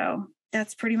 So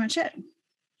that's pretty much it.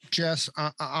 Jess,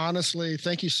 honestly,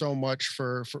 thank you so much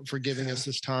for giving us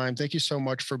this time. Thank you so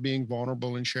much for being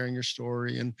vulnerable and sharing your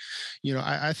story. And,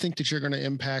 I think that you're going to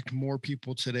impact more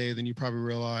people today than you probably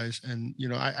realize. And,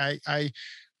 I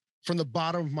from the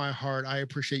bottom of my heart, I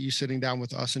appreciate you sitting down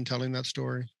with us and telling that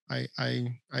story. I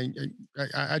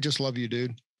just love you,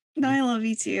 dude. I love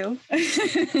you too.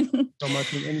 So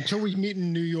much. And until we meet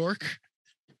in New York,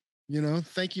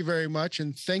 thank you very much.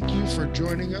 And thank you for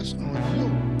joining us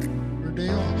on your day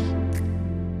off.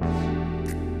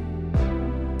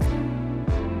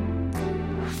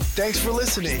 Thanks for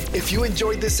listening. If you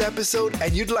enjoyed this episode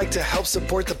and you'd like to help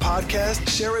support the podcast,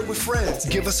 share it with friends,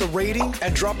 give us a rating,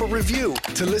 and drop a review.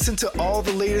 To listen to all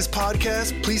the latest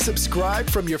podcasts, please subscribe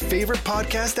from your favorite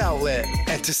podcast outlet.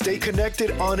 And to stay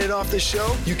connected on and off the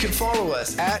show, you can follow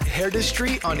us at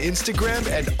Hair'Dustry on Instagram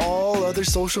and all other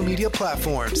social media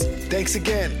platforms. Thanks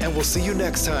again, and we'll see you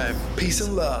next time. Peace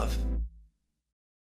and love.